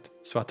 in fact,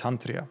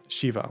 Svatantriya,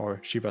 Shiva, or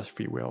Shiva's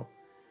free will.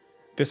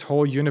 This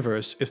whole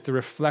universe is the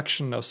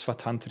reflection of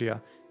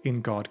Svatantriya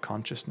in God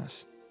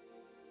consciousness."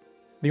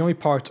 The only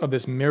part of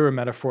this mirror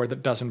metaphor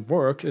that doesn't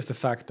work is the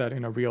fact that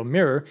in a real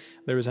mirror,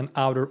 there is an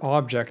outer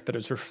object that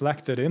is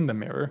reflected in the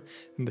mirror,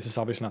 and this is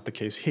obviously not the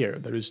case here.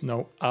 There is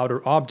no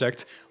outer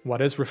object.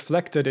 What is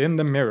reflected in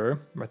the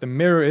mirror, right? The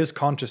mirror is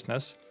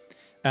consciousness,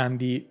 And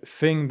the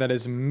thing that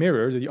is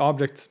mirrored, the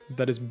object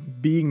that is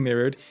being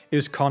mirrored,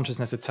 is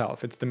consciousness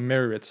itself. It's the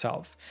mirror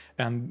itself.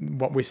 And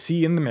what we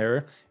see in the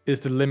mirror is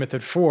the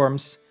limited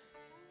forms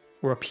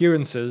or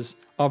appearances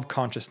of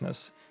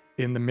consciousness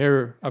in the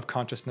mirror of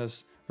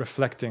consciousness,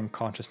 reflecting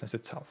consciousness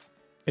itself.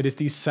 It is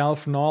the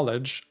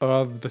self-knowledge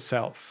of the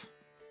self.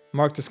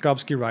 Mark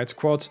Dyczkowski writes,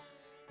 quote,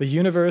 "The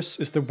universe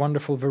is the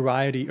wonderful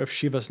variety of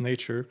Shiva's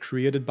nature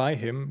created by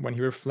him when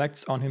he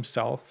reflects on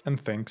himself and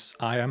thinks,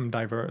 'I am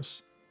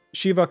diverse.'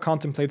 Shiva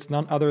contemplates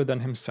none other than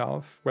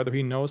himself, whether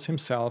he knows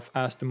himself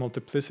as the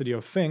multiplicity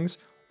of things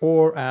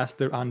or as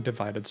their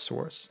undivided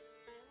source.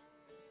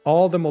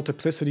 All the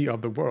multiplicity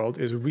of the world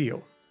is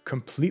real,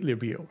 completely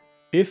real.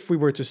 If we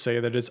were to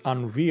say that it is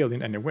unreal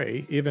in any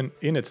way, even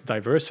in its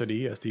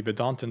diversity, as the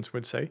Vedantins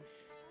would say,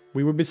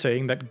 we would be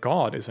saying that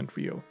God isn't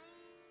real.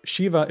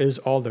 Shiva is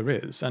all there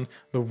is, and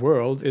the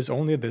world is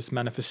only this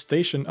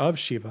manifestation of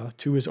Shiva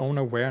to his own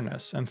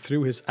awareness and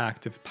through his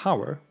active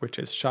power, which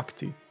is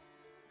Shakti.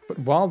 But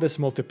while this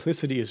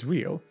multiplicity is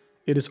real,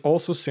 it is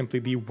also simply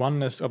the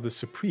oneness of the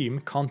Supreme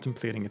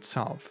contemplating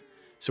itself,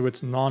 so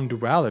its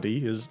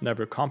non-duality is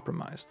never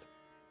compromised."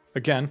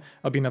 Again,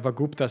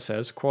 Abhinavagupta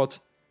says, quote,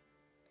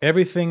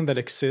 "Everything that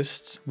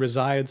exists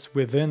resides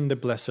within the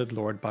blessed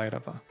Lord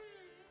Bhairava.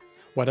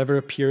 Whatever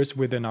appears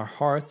within our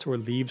heart or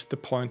leaves the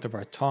point of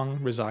our tongue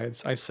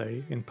resides, I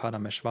say, in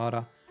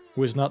Parameshvara,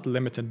 who is not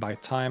limited by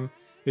time,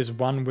 is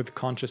one with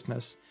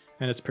consciousness,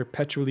 and is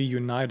perpetually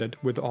united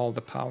with all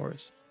the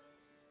powers.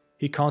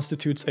 He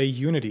constitutes a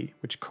unity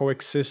which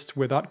coexists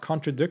without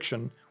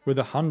contradiction with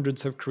the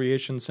hundreds of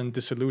creations and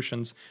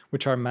dissolutions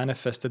which are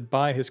manifested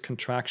by his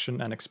contraction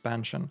and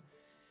expansion,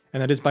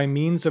 and it is by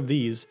means of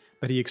these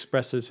that he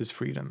expresses his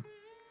freedom.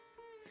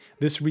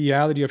 This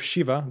reality of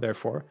Shiva,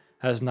 therefore,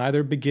 has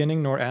neither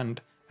beginning nor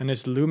end, and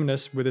is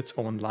luminous with its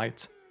own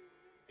light.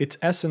 Its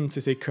essence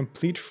is a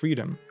complete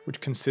freedom which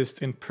consists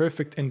in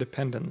perfect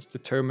independence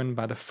determined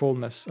by the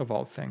fullness of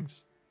all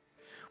things.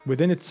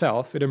 Within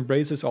itself, it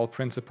embraces all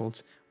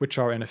principles which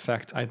are in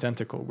effect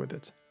identical with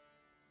it."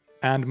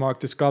 And Mark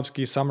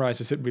Dyczkowski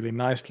summarizes it really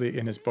nicely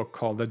in his book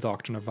called The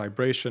Doctrine of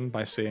Vibration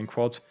by saying,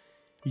 quote,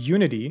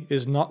 "Unity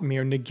is not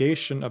mere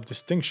negation of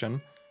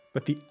distinction,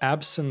 but the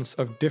absence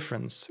of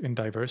difference in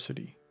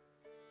diversity.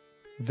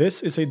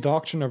 This is a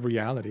doctrine of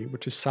reality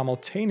which is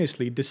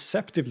simultaneously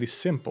deceptively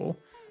simple,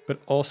 but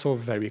also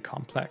very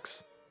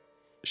complex.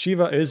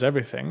 Shiva is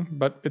everything,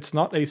 but it's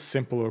not a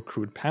simple or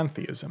crude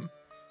pantheism.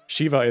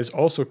 Shiva is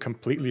also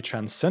completely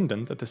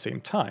transcendent at the same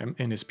time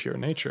in his pure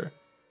nature.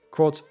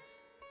 Quote,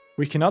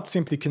 we cannot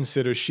simply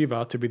consider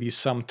Shiva to be the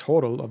sum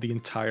total of the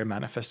entire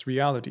manifest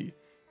reality.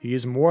 He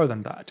is more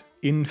than that,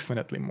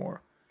 infinitely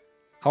more.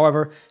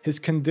 However, his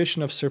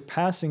condition of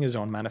surpassing his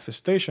own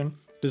manifestation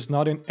does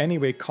not in any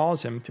way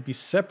cause him to be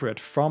separate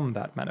from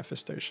that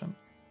manifestation.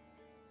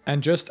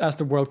 And just as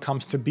the world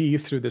comes to be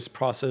through this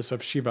process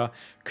of Shiva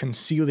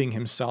concealing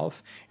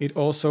himself, it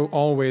also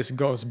always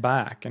goes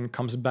back and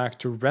comes back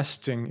to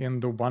resting in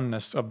the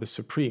oneness of the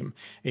Supreme,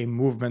 a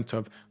movement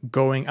of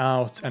going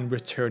out and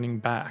returning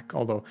back,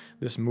 although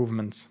this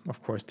movement,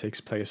 of course, takes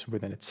place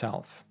within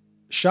itself.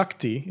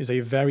 Shakti is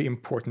a very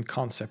important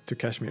concept to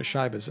Kashmir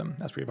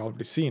Shaivism, as we've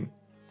already seen.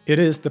 It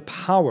is the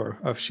power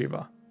of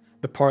Shiva,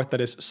 the part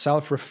that is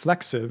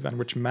self-reflexive and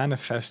which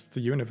manifests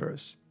the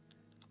universe.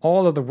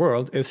 All of the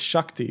world is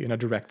Shakti in a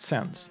direct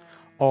sense.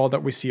 All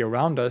that we see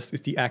around us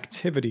is the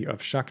activity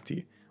of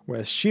Shakti,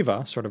 whereas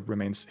Shiva sort of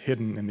remains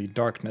hidden in the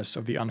darkness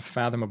of the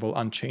unfathomable,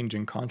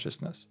 unchanging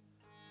consciousness.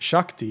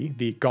 Shakti,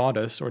 the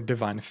goddess or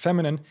divine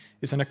feminine,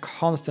 is in a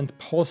constant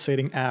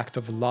pulsating act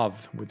of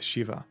love with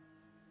Shiva.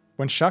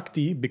 When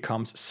Shakti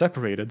becomes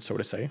separated, so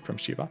to say, from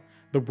Shiva,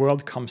 the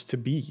world comes to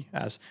be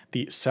as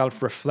the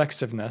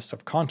self-reflexiveness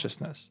of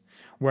consciousness,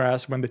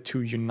 whereas when the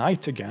two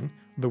unite again,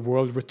 the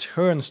world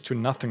returns to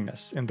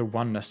nothingness in the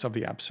oneness of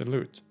the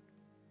Absolute.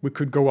 We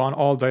could go on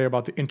all day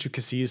about the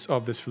intricacies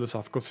of this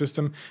philosophical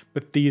system,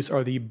 but these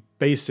are the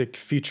basic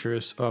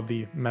features of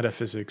the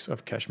metaphysics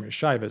of Kashmir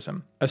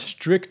Shaivism. A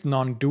strict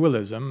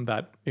non-dualism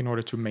that, in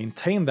order to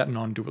maintain that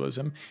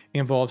non-dualism,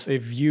 involves a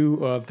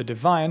view of the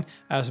divine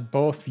as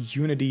both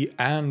unity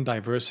and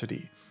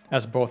diversity,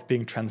 as both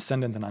being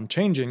transcendent and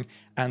unchanging,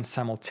 and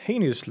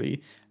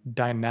simultaneously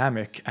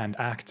dynamic and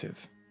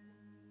active.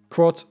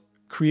 Quote,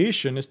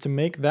 creation is to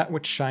make that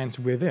which shines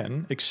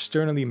within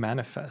externally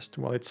manifest,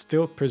 while it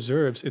still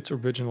preserves its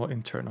original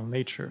internal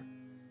nature.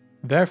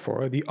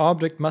 Therefore, the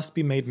object must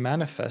be made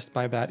manifest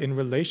by that in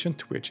relation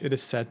to which it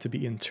is said to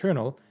be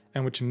internal,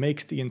 and which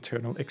makes the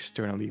internal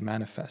externally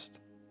manifest.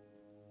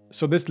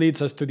 So this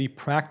leads us to the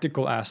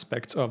practical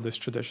aspects of this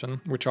tradition,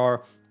 which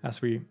are,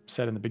 as we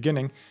said in the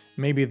beginning,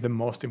 maybe the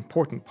most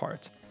important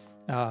part.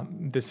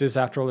 This is,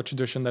 after all, a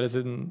tradition that is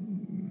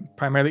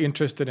primarily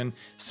interested in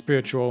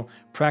spiritual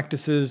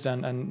practices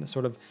and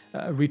sort of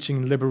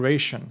reaching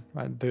liberation,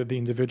 right? The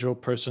individual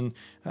person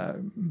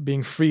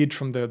being freed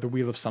from the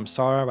wheel of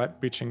samsara, right?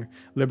 Reaching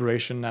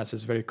liberation, as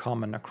is very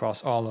common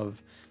across all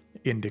of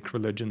Indic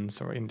religions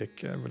or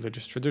Indic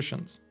religious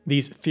traditions.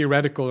 These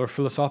theoretical or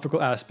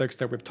philosophical aspects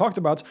that we've talked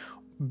about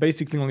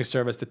basically only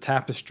serve as the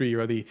tapestry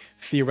or the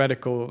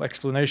theoretical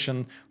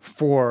explanation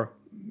for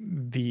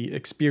the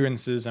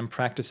experiences and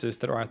practices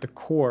that are at the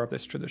core of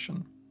this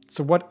tradition.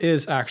 So what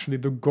is actually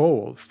the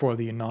goal for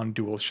the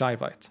non-dual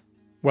Shaivite?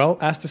 Well,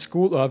 as the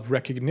school of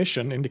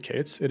recognition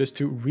indicates, it is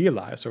to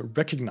realize or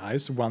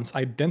recognize one's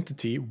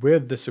identity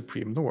with the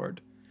Supreme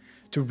Lord.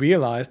 To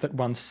realize that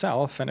one's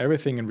self and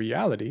everything in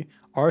reality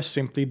are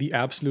simply the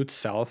absolute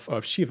self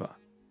of Shiva.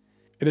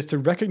 It is to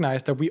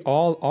recognize that we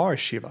all are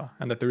Shiva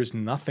and that there is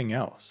nothing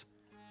else.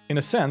 In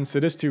a sense,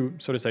 it is to,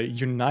 so to say,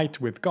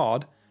 unite with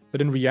God,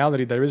 but in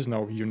reality there is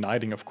no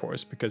uniting, of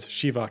course, because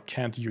Shiva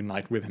can't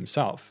unite with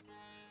himself.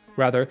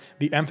 Rather,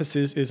 the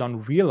emphasis is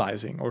on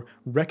realizing or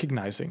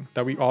recognizing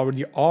that we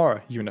already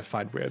are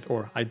unified with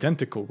or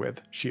identical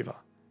with Shiva.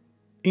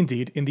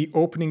 Indeed, in the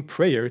opening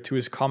prayer to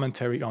his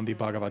commentary on the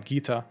Bhagavad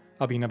Gita,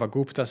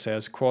 Abhinavagupta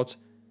says, quote,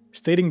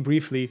 stating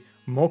briefly,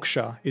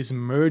 moksha is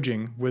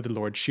merging with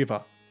Lord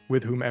Shiva,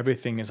 with whom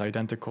everything is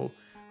identical,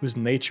 whose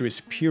nature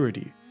is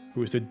purity,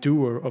 who is the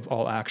doer of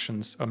all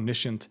actions,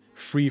 omniscient,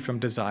 free from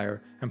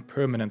desire, and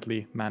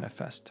permanently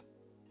manifest.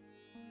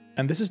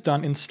 And this is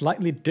done in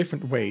slightly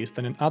different ways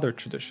than in other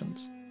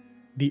traditions.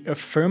 The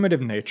affirmative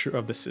nature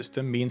of the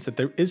system means that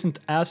there isn't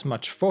as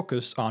much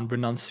focus on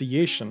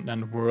renunciation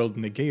and world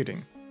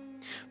negating.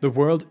 The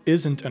world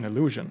isn't an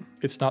illusion.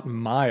 It's not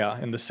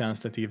Maya in the sense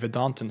that the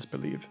Vedantins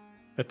believe,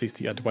 at least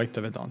the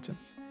Advaita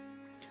Vedantins.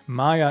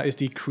 Maya is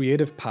the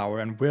creative power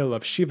and will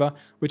of Shiva,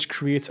 which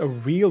creates a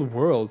real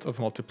world of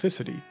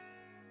multiplicity.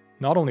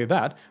 Not only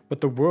that,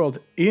 but the world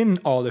in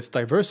all its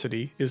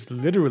diversity is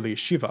literally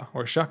Shiva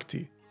or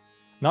Shakti.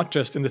 Not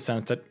just in the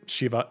sense that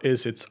Shiva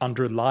is its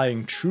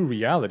underlying true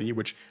reality,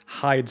 which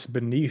hides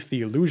beneath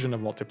the illusion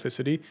of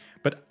multiplicity,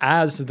 but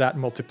as that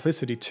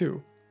multiplicity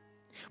too.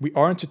 We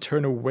aren't to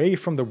turn away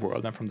from the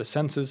world and from the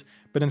senses,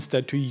 but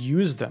instead to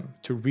use them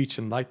to reach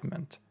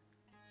enlightenment.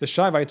 The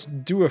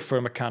Shaivites do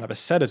affirm a kind of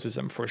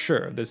asceticism for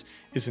sure. This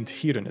isn't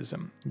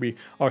hedonism. We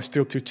are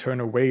still to turn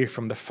away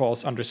from the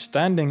false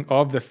understanding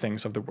of the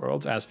things of the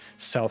world as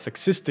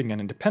self-existing and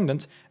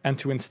independent, and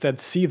to instead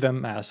see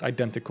them as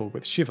identical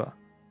with Shiva.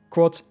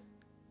 Quote,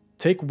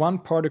 take one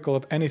particle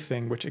of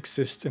anything which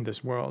exists in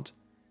this world.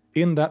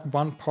 In that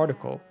one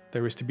particle,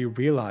 there is to be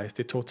realized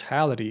the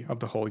totality of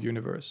the whole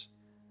universe.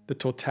 The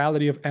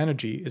totality of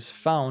energy is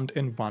found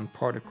in one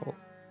particle.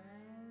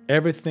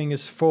 Everything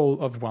is full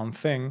of one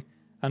thing,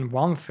 and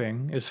one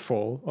thing is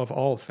full of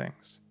all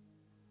things.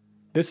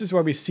 This is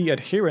why we see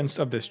adherents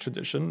of this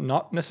tradition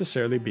not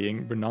necessarily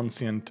being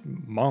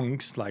renunciant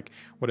monks like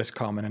what is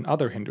common in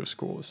other Hindu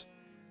schools.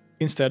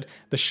 Instead,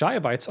 the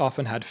Shaivites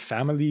often had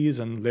families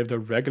and lived a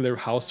regular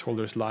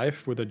householder's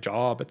life with a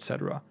job,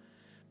 etc.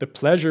 The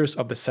pleasures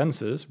of the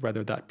senses,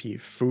 whether that be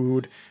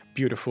food,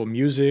 beautiful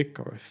music,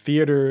 or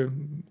theater,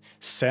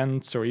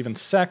 scents, or even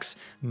sex,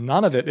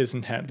 none of it is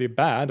inherently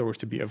bad or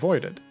to be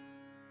avoided.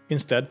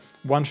 Instead,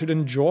 one should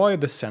enjoy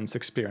the sense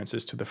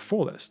experiences to the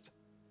fullest.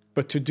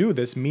 But to do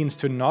this means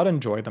to not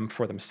enjoy them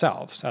for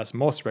themselves, as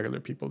most regular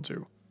people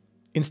do.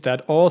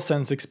 Instead, all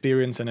sense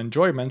experience and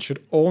enjoyment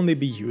should only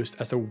be used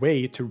as a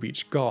way to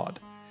reach God,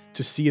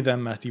 to see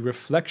them as the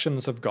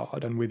reflections of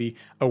God and with the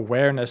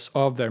awareness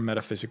of their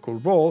metaphysical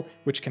role,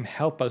 which can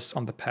help us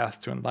on the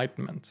path to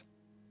enlightenment.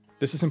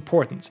 This is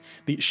important.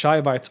 The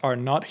Shaivites are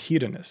not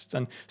hedonists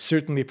and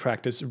certainly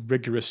practice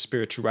rigorous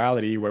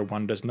spirituality where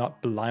one does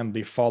not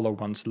blindly follow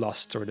one's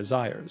lusts or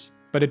desires.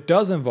 But it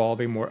does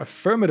involve a more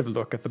affirmative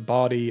look at the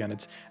body and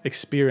its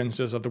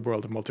experiences of the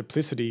world of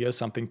multiplicity as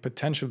something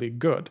potentially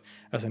good,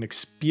 as an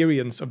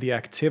experience of the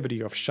activity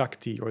of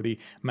Shakti or the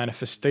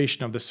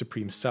manifestation of the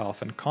Supreme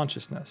Self and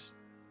consciousness.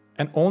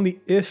 And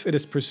only if it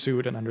is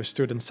pursued and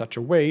understood in such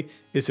a way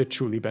is it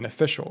truly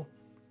beneficial.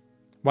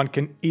 One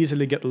can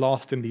easily get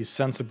lost in the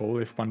sensible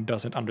if one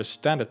doesn't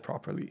understand it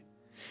properly.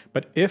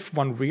 But if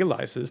one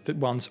realizes that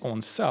one's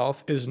own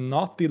self is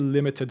not the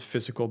limited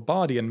physical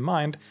body and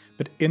mind,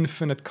 but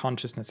infinite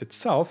consciousness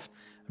itself,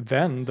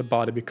 then the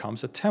body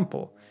becomes a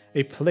temple,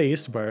 a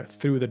place where,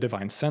 through the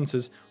divine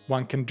senses,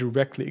 one can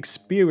directly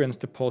experience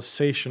the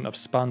pulsation of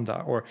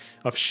Spanda, or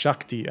of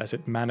Shakti as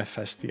it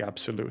manifests the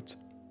Absolute.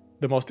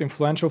 The most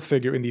influential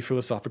figure in the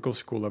philosophical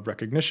school of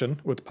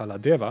recognition,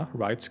 Utpaladeva,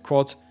 writes,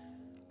 quote,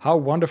 how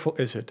wonderful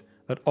is it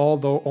that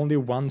although only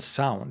one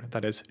sound,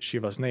 that is,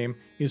 Shiva's name,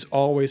 is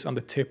always on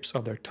the tips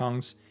of their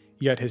tongues,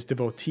 yet his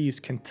devotees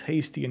can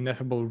taste the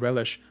ineffable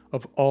relish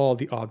of all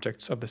the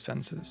objects of the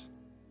senses.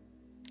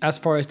 As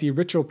far as the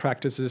ritual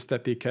practices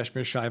that the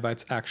Kashmir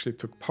Shaivites actually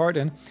took part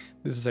in,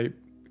 this is a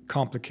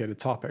complicated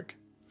topic.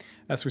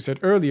 As we said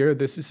earlier,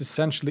 this is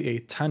essentially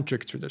a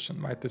tantric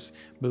tradition, right? This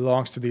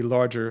belongs to the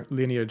larger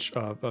lineage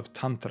of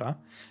Tantra.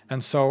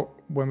 And so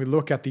when we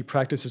look at the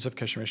practices of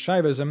Kashmir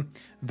Shaivism,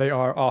 they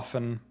are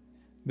often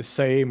the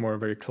same or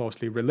very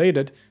closely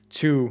related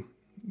to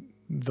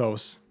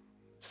those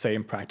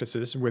same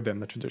practices within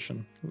the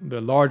tradition,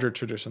 the larger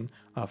tradition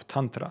of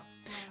Tantra.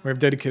 We've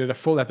dedicated a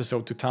full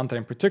episode to Tantra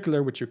in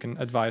particular, which you can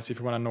advise if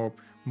you want to know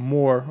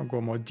more or go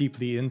more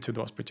deeply into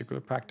those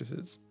particular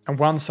practices. And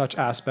one such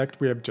aspect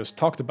we have just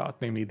talked about,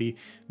 namely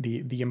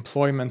the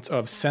employment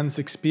of sense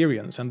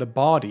experience and the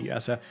body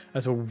as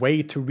a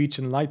way to reach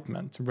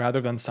enlightenment,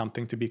 rather than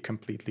something to be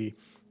completely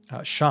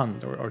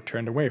shunned or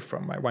turned away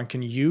from. Right? One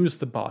can use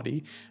the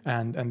body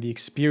and the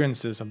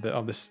experiences of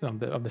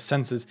the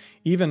senses,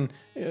 even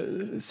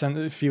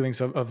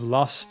feelings of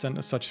lust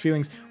and such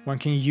feelings. One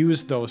can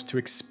use those to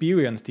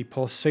experience the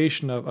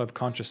pulsation of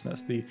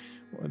consciousness,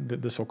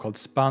 the so-called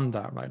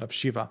spanda, right, of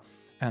Shiva,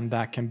 and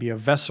that can be a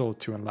vessel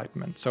to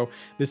enlightenment. So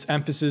this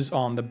emphasis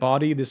on the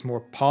body, this more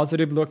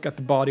positive look at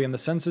the body and the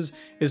senses,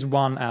 is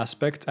one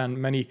aspect, and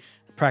many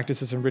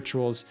practices and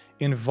rituals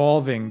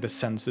involving the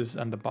senses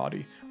and the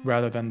body,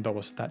 rather than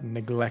those that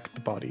neglect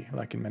the body,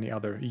 like in many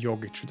other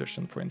yogic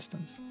traditions, for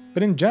instance.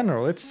 But in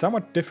general, it's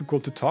somewhat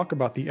difficult to talk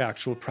about the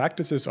actual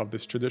practices of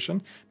this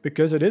tradition,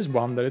 because it is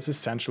one that is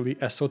essentially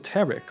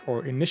esoteric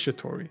or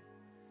initiatory.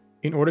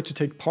 In order to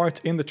take part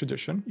in the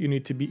tradition, you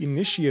need to be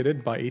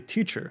initiated by a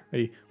teacher,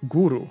 a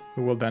guru,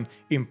 who will then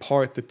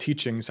impart the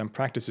teachings and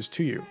practices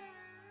to you.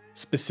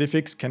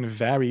 Specifics can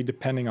vary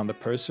depending on the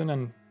person,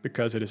 and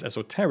because it is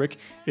esoteric,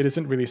 it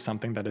isn't really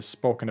something that is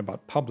spoken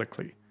about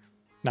publicly.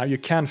 Now, you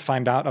can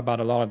find out about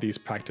a lot of these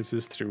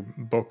practices through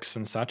books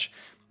and such.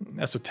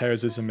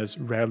 Esotericism is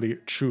rarely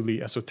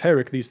truly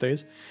esoteric these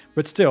days,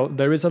 but still,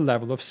 there is a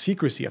level of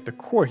secrecy at the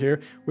core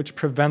here, which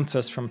prevents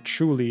us from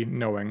truly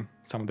knowing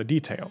some of the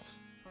details.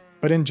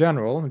 But in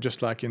general,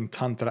 just like in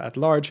Tantra at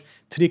large,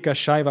 Trika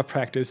Shaiva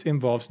practice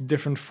involves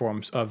different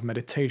forms of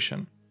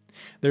meditation.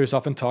 There is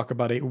often talk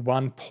about a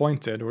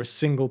one-pointed or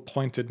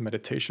single-pointed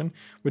meditation,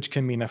 which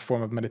can mean a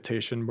form of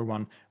meditation where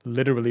one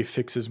literally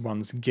fixes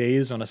one's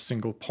gaze on a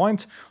single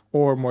point,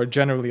 or more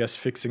generally as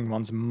fixing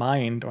one's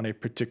mind on a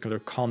particular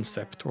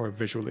concept or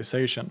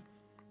visualization.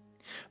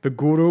 The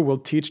guru will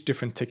teach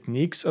different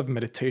techniques of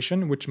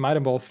meditation, which might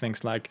involve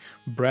things like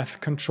breath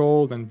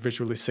control and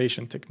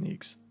visualization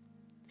techniques.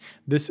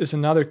 This is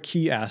another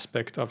key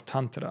aspect of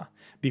Tantra,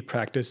 the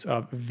practice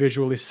of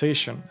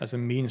visualization as a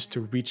means to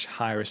reach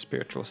higher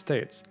spiritual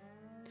states.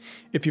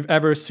 If you've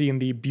ever seen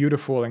the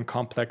beautiful and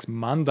complex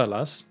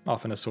mandalas,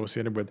 often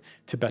associated with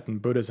Tibetan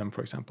Buddhism, for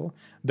example,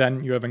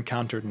 then you have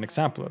encountered an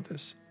example of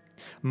this.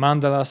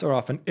 Mandalas are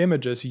often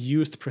images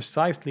used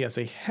precisely as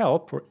a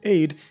help or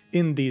aid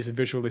in these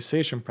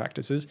visualization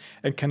practices,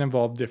 and can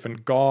involve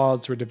different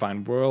gods or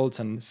divine worlds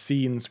and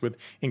scenes with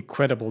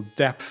incredible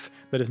depth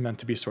that is meant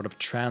to be sort of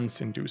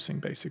trance-inducing,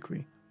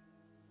 basically.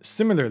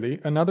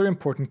 Similarly, another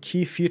important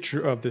key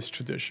feature of this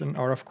tradition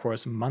are, of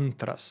course,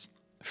 mantras,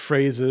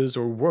 phrases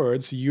or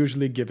words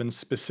usually given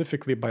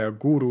specifically by a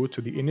guru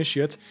to the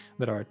initiate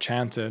that are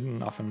chanted,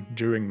 and often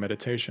during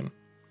meditation.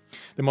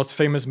 The most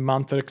famous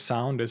mantric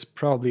sound is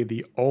probably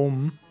the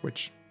Om,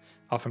 which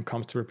often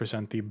comes to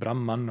represent the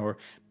Brahman or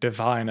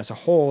divine as a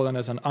whole, and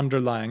as an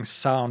underlying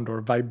sound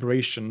or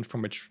vibration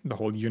from which the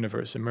whole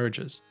universe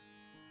emerges.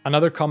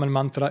 Another common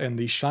mantra in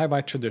the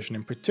Shaivite tradition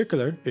in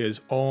particular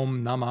is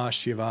Om Namah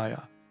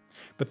Shivaya,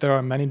 but there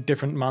are many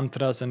different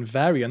mantras and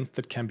variants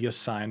that can be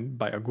assigned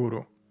by a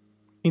guru.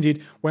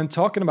 Indeed, when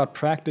talking about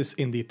practice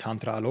in the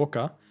Tantra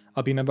Aloka,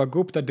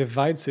 Abhinavagupta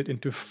divides it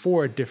into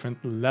 4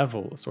 different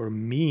levels or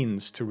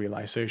means to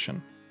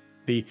realization.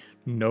 The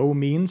no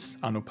means,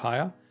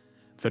 Anupaya,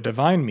 the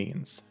divine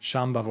means,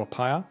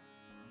 Shambhavopaya,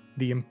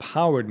 the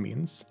empowered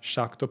means,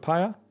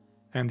 Shaktopaya,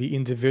 and the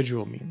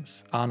individual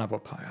means,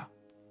 Anavopaya.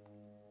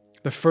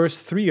 The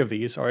first 3 of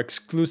these are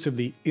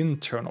exclusively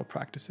internal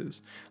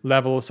practices,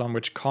 levels on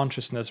which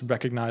consciousness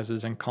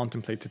recognizes and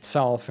contemplates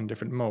itself in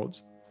different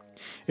modes.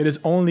 It is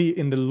only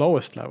in the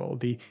lowest level,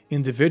 the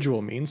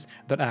individual means,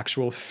 that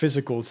actual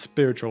physical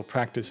spiritual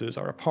practices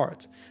are a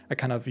part, a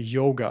kind of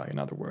yoga in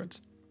other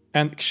words.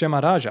 And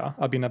Kshemaraja,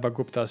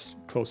 Abhinavagupta's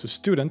closest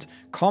student,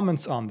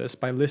 comments on this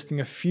by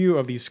listing a few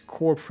of these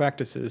core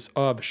practices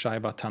of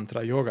Shaiva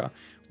Tantra Yoga,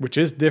 which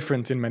is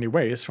different in many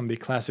ways from the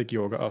classic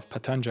yoga of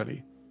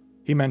Patanjali.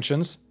 He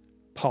mentions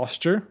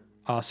posture,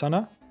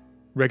 asana,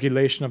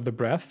 regulation of the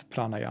breath,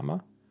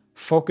 pranayama,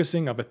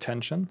 focusing of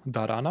attention,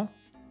 dharana,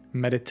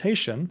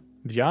 meditation,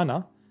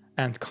 dhyana,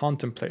 and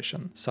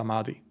contemplation,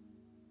 samadhi.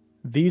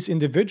 These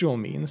individual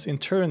means in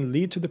turn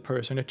lead to the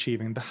person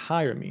achieving the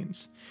higher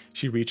means.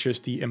 She reaches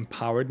the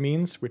empowered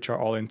means, which are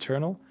all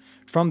internal.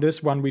 From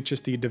this, one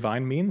reaches the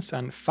divine means,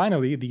 and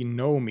finally the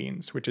no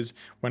means, which is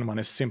when one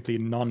is simply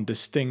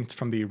non-distinct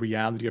from the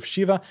reality of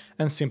Shiva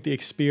and simply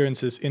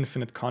experiences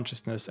infinite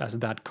consciousness as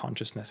that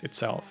consciousness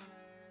itself.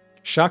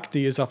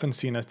 Shakti is often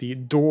seen as the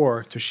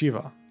door to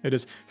Shiva. It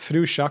is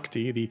through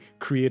Shakti, the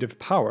creative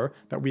power,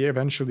 that we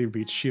eventually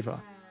reach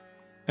Shiva.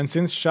 And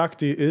since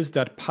Shakti is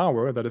that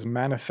power that is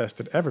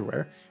manifested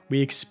everywhere,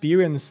 we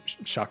experience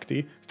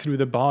Shakti through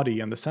the body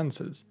and the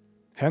senses.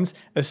 Hence,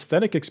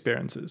 aesthetic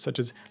experiences, such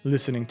as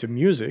listening to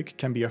music,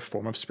 can be a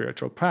form of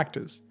spiritual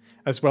practice,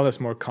 as well as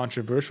more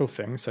controversial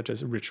things such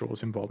as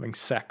rituals involving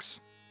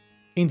sex.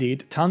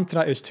 Indeed,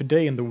 Tantra is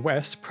today in the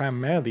West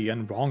primarily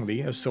and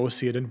wrongly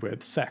associated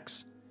with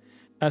sex.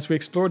 As we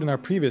explored in our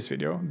previous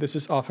video, this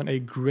is often a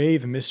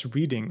grave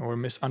misreading or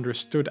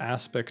misunderstood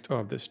aspect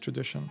of this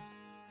tradition.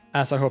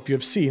 As I hope you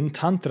have seen,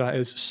 Tantra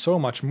is so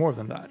much more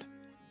than that.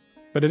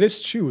 But it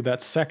is true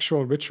that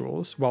sexual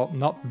rituals, while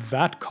not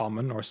that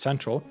common or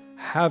central,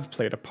 have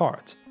played a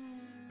part.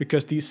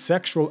 Because the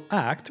sexual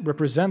act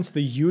represents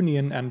the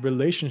union and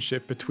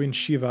relationship between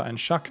Shiva and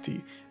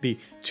Shakti, the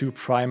two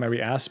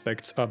primary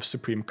aspects of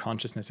Supreme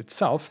Consciousness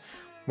itself.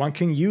 One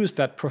can use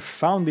that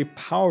profoundly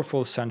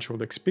powerful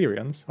sensual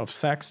experience of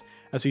sex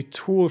as a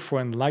tool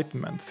for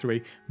enlightenment through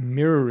a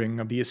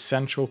mirroring of the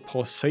essential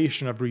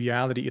pulsation of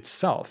reality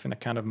itself in a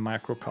kind of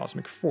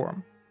microcosmic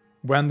form.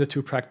 When the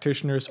two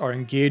practitioners are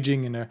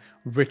engaging in a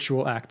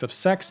ritual act of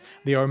sex,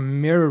 they are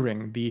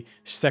mirroring the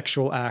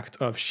sexual act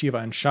of Shiva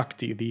and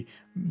Shakti, the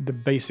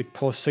basic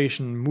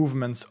pulsation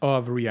movements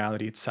of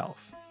reality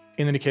itself.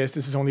 In any case,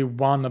 this is only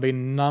one of a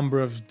number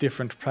of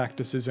different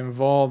practices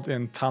involved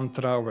in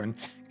Tantra or in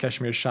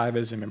Kashmir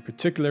Shaivism in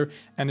particular,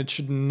 and it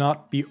should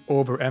not be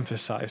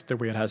overemphasized the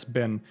way it has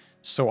been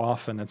so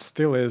often, and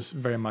still is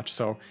very much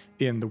so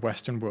in the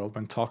Western world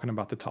when talking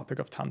about the topic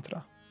of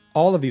Tantra.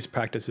 All of these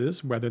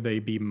practices, whether they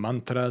be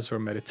mantras or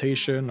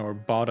meditation or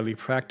bodily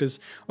practice,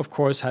 of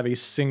course have a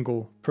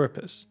single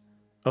purpose,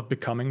 of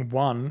becoming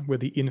one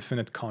with the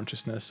infinite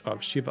consciousness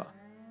of Shiva,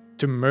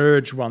 to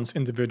merge one's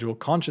individual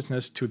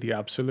consciousness to the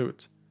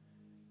Absolute.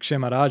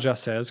 Kshemaraja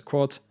says,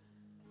 quote,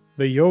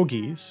 "The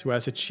yogis, who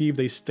has achieved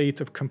a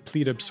state of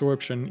complete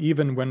absorption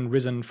even when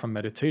risen from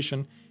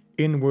meditation,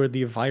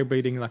 inwardly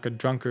vibrating like a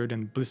drunkard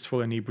in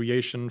blissful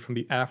inebriation from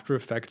the after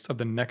effects of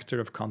the nectar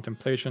of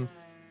contemplation,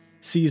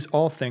 sees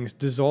all things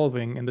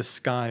dissolving in the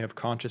sky of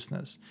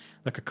consciousness,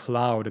 like a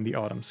cloud in the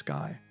autumn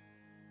sky.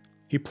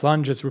 He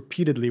plunges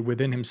repeatedly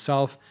within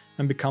himself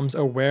and becomes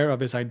aware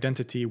of his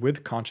identity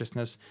with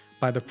consciousness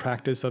by the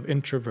practice of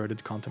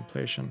introverted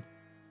contemplation.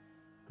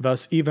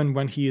 Thus, even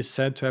when he is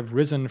said to have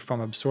risen from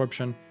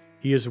absorption,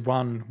 he is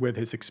one with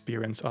his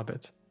experience of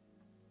it.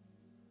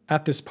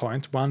 At this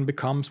point, one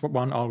becomes what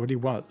one already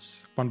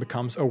was. One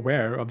becomes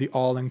aware of the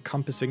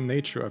all-encompassing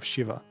nature of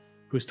Shiva,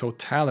 whose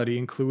totality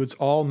includes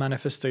all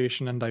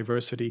manifestation and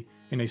diversity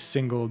in a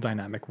single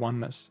dynamic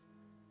oneness.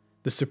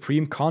 The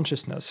supreme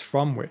consciousness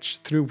from which,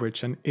 through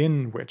which, and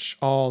in which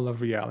all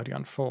of reality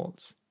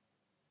unfolds."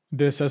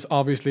 This has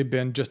obviously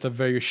been just a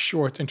very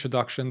short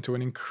introduction to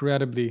an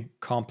incredibly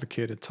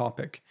complicated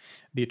topic.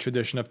 The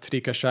tradition of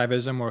Trika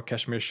Shaivism or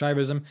Kashmir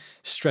Shaivism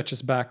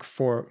stretches back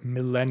for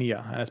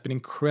millennia and has been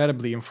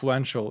incredibly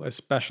influential,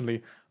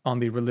 especially on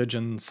the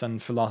religions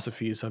and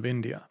philosophies of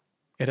India.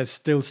 It has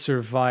still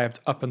survived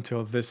up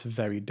until this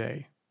very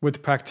day,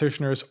 with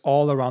practitioners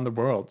all around the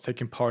world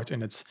taking part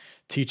in its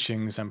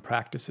teachings and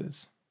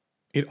practices.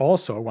 It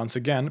also, once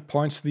again,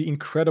 points to the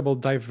incredible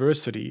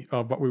diversity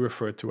of what we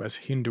refer to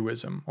as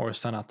Hinduism or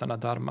Sanatana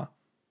Dharma.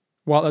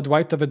 While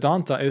Advaita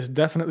Vedanta is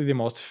definitely the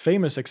most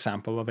famous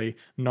example of a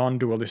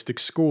non-dualistic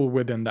school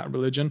within that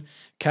religion,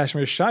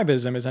 Kashmir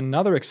Shaivism is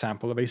another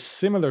example of a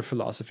similar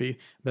philosophy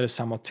that is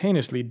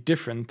simultaneously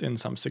different in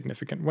some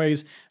significant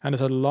ways and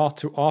has a lot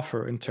to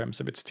offer in terms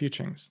of its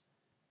teachings.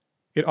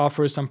 It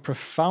offers some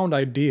profound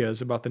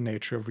ideas about the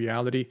nature of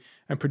reality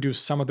and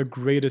produced some of the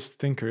greatest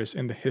thinkers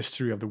in the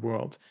history of the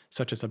world,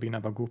 such as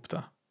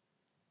Abhinavagupta.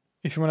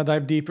 If you want to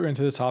dive deeper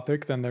into the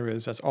topic, then there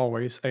is, as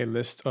always, a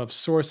list of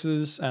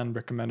sources and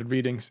recommended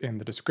readings in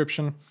the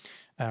description,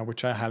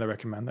 which I highly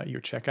recommend that you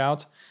check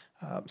out.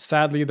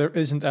 Sadly, there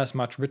isn't as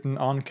much written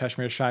on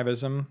Kashmir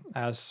Shaivism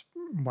as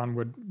one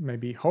would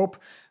maybe hope,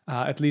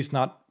 at least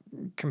not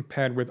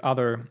compared with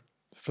other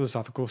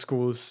philosophical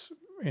schools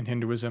in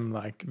Hinduism,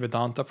 like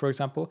Vedanta, for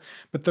example.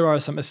 But there are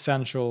some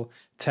essential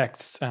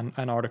texts and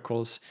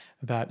articles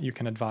that you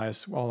can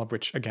advise, all of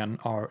which, again,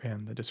 are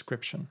in the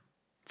description.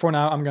 For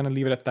now, I'm going to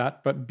leave it at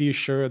that, but be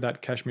sure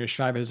that Kashmir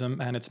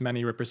Shaivism and its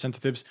many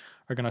representatives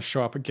are going to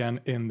show up again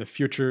in the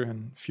future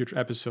and future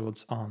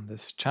episodes on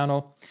this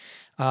channel.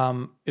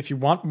 If you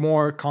want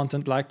more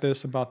content like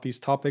this about these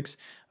topics,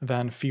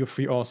 then feel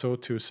free also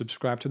to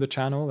subscribe to the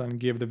channel and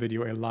give the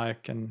video a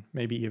like and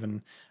maybe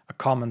even a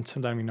comment,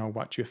 letting me know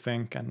what you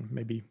think and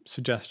maybe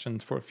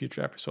suggestions for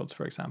future episodes,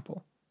 for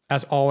example.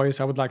 As always,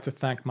 I would like to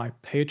thank my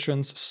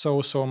patrons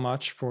so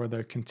much for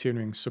their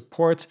continuing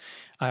support.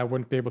 I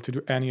wouldn't be able to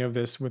do any of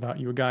this without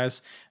you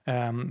guys.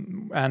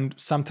 And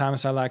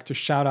sometimes I like to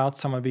shout out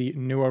some of the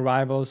new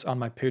arrivals on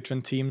my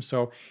patron team.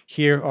 So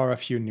here are a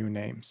few new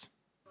names.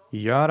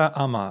 Yara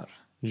Amar,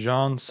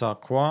 Jean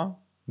Sarcois,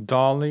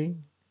 Dolly,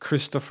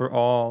 Christopher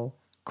All,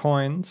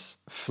 Coins,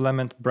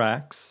 Flement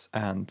Brax,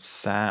 and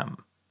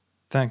Sam.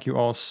 Thank you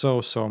all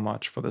so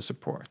much for the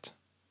support.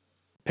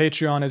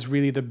 Patreon is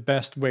really the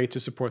best way to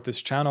support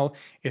this channel.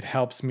 It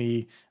helps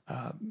me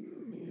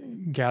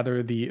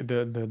gather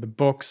the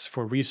books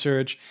for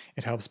research.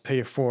 It helps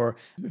pay for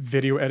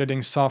video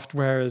editing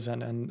softwares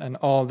and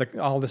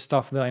all the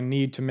stuff that I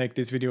need to make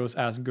these videos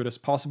as good as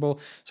possible.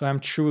 So I'm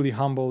truly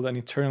humbled and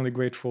eternally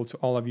grateful to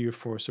all of you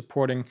for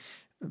supporting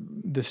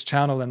this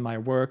channel and my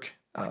work.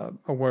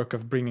 a work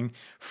of bringing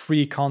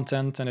free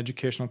content and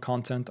educational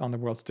content on the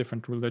world's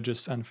different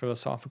religious and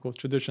philosophical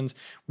traditions,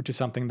 which is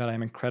something that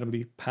I'm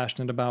incredibly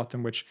passionate about,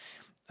 and which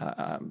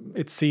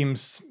it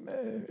seems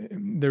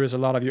there is a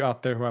lot of you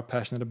out there who are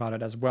passionate about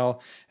it as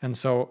well. And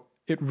so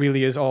it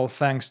really is all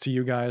thanks to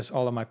you guys,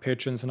 all of my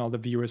patrons and all the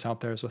viewers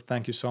out there. So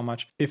thank you so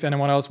much. If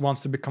anyone else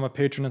wants to become a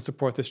patron and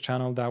support this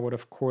channel, that would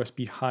of course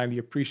be highly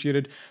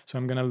appreciated. So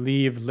I'm going to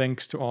leave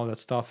links to all that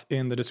stuff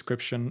in the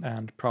description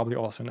and probably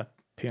also in a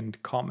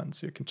pinned comment,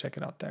 so you can check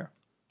it out there.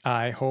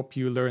 I hope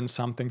you learned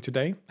something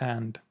today,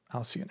 and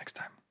I'll see you next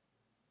time.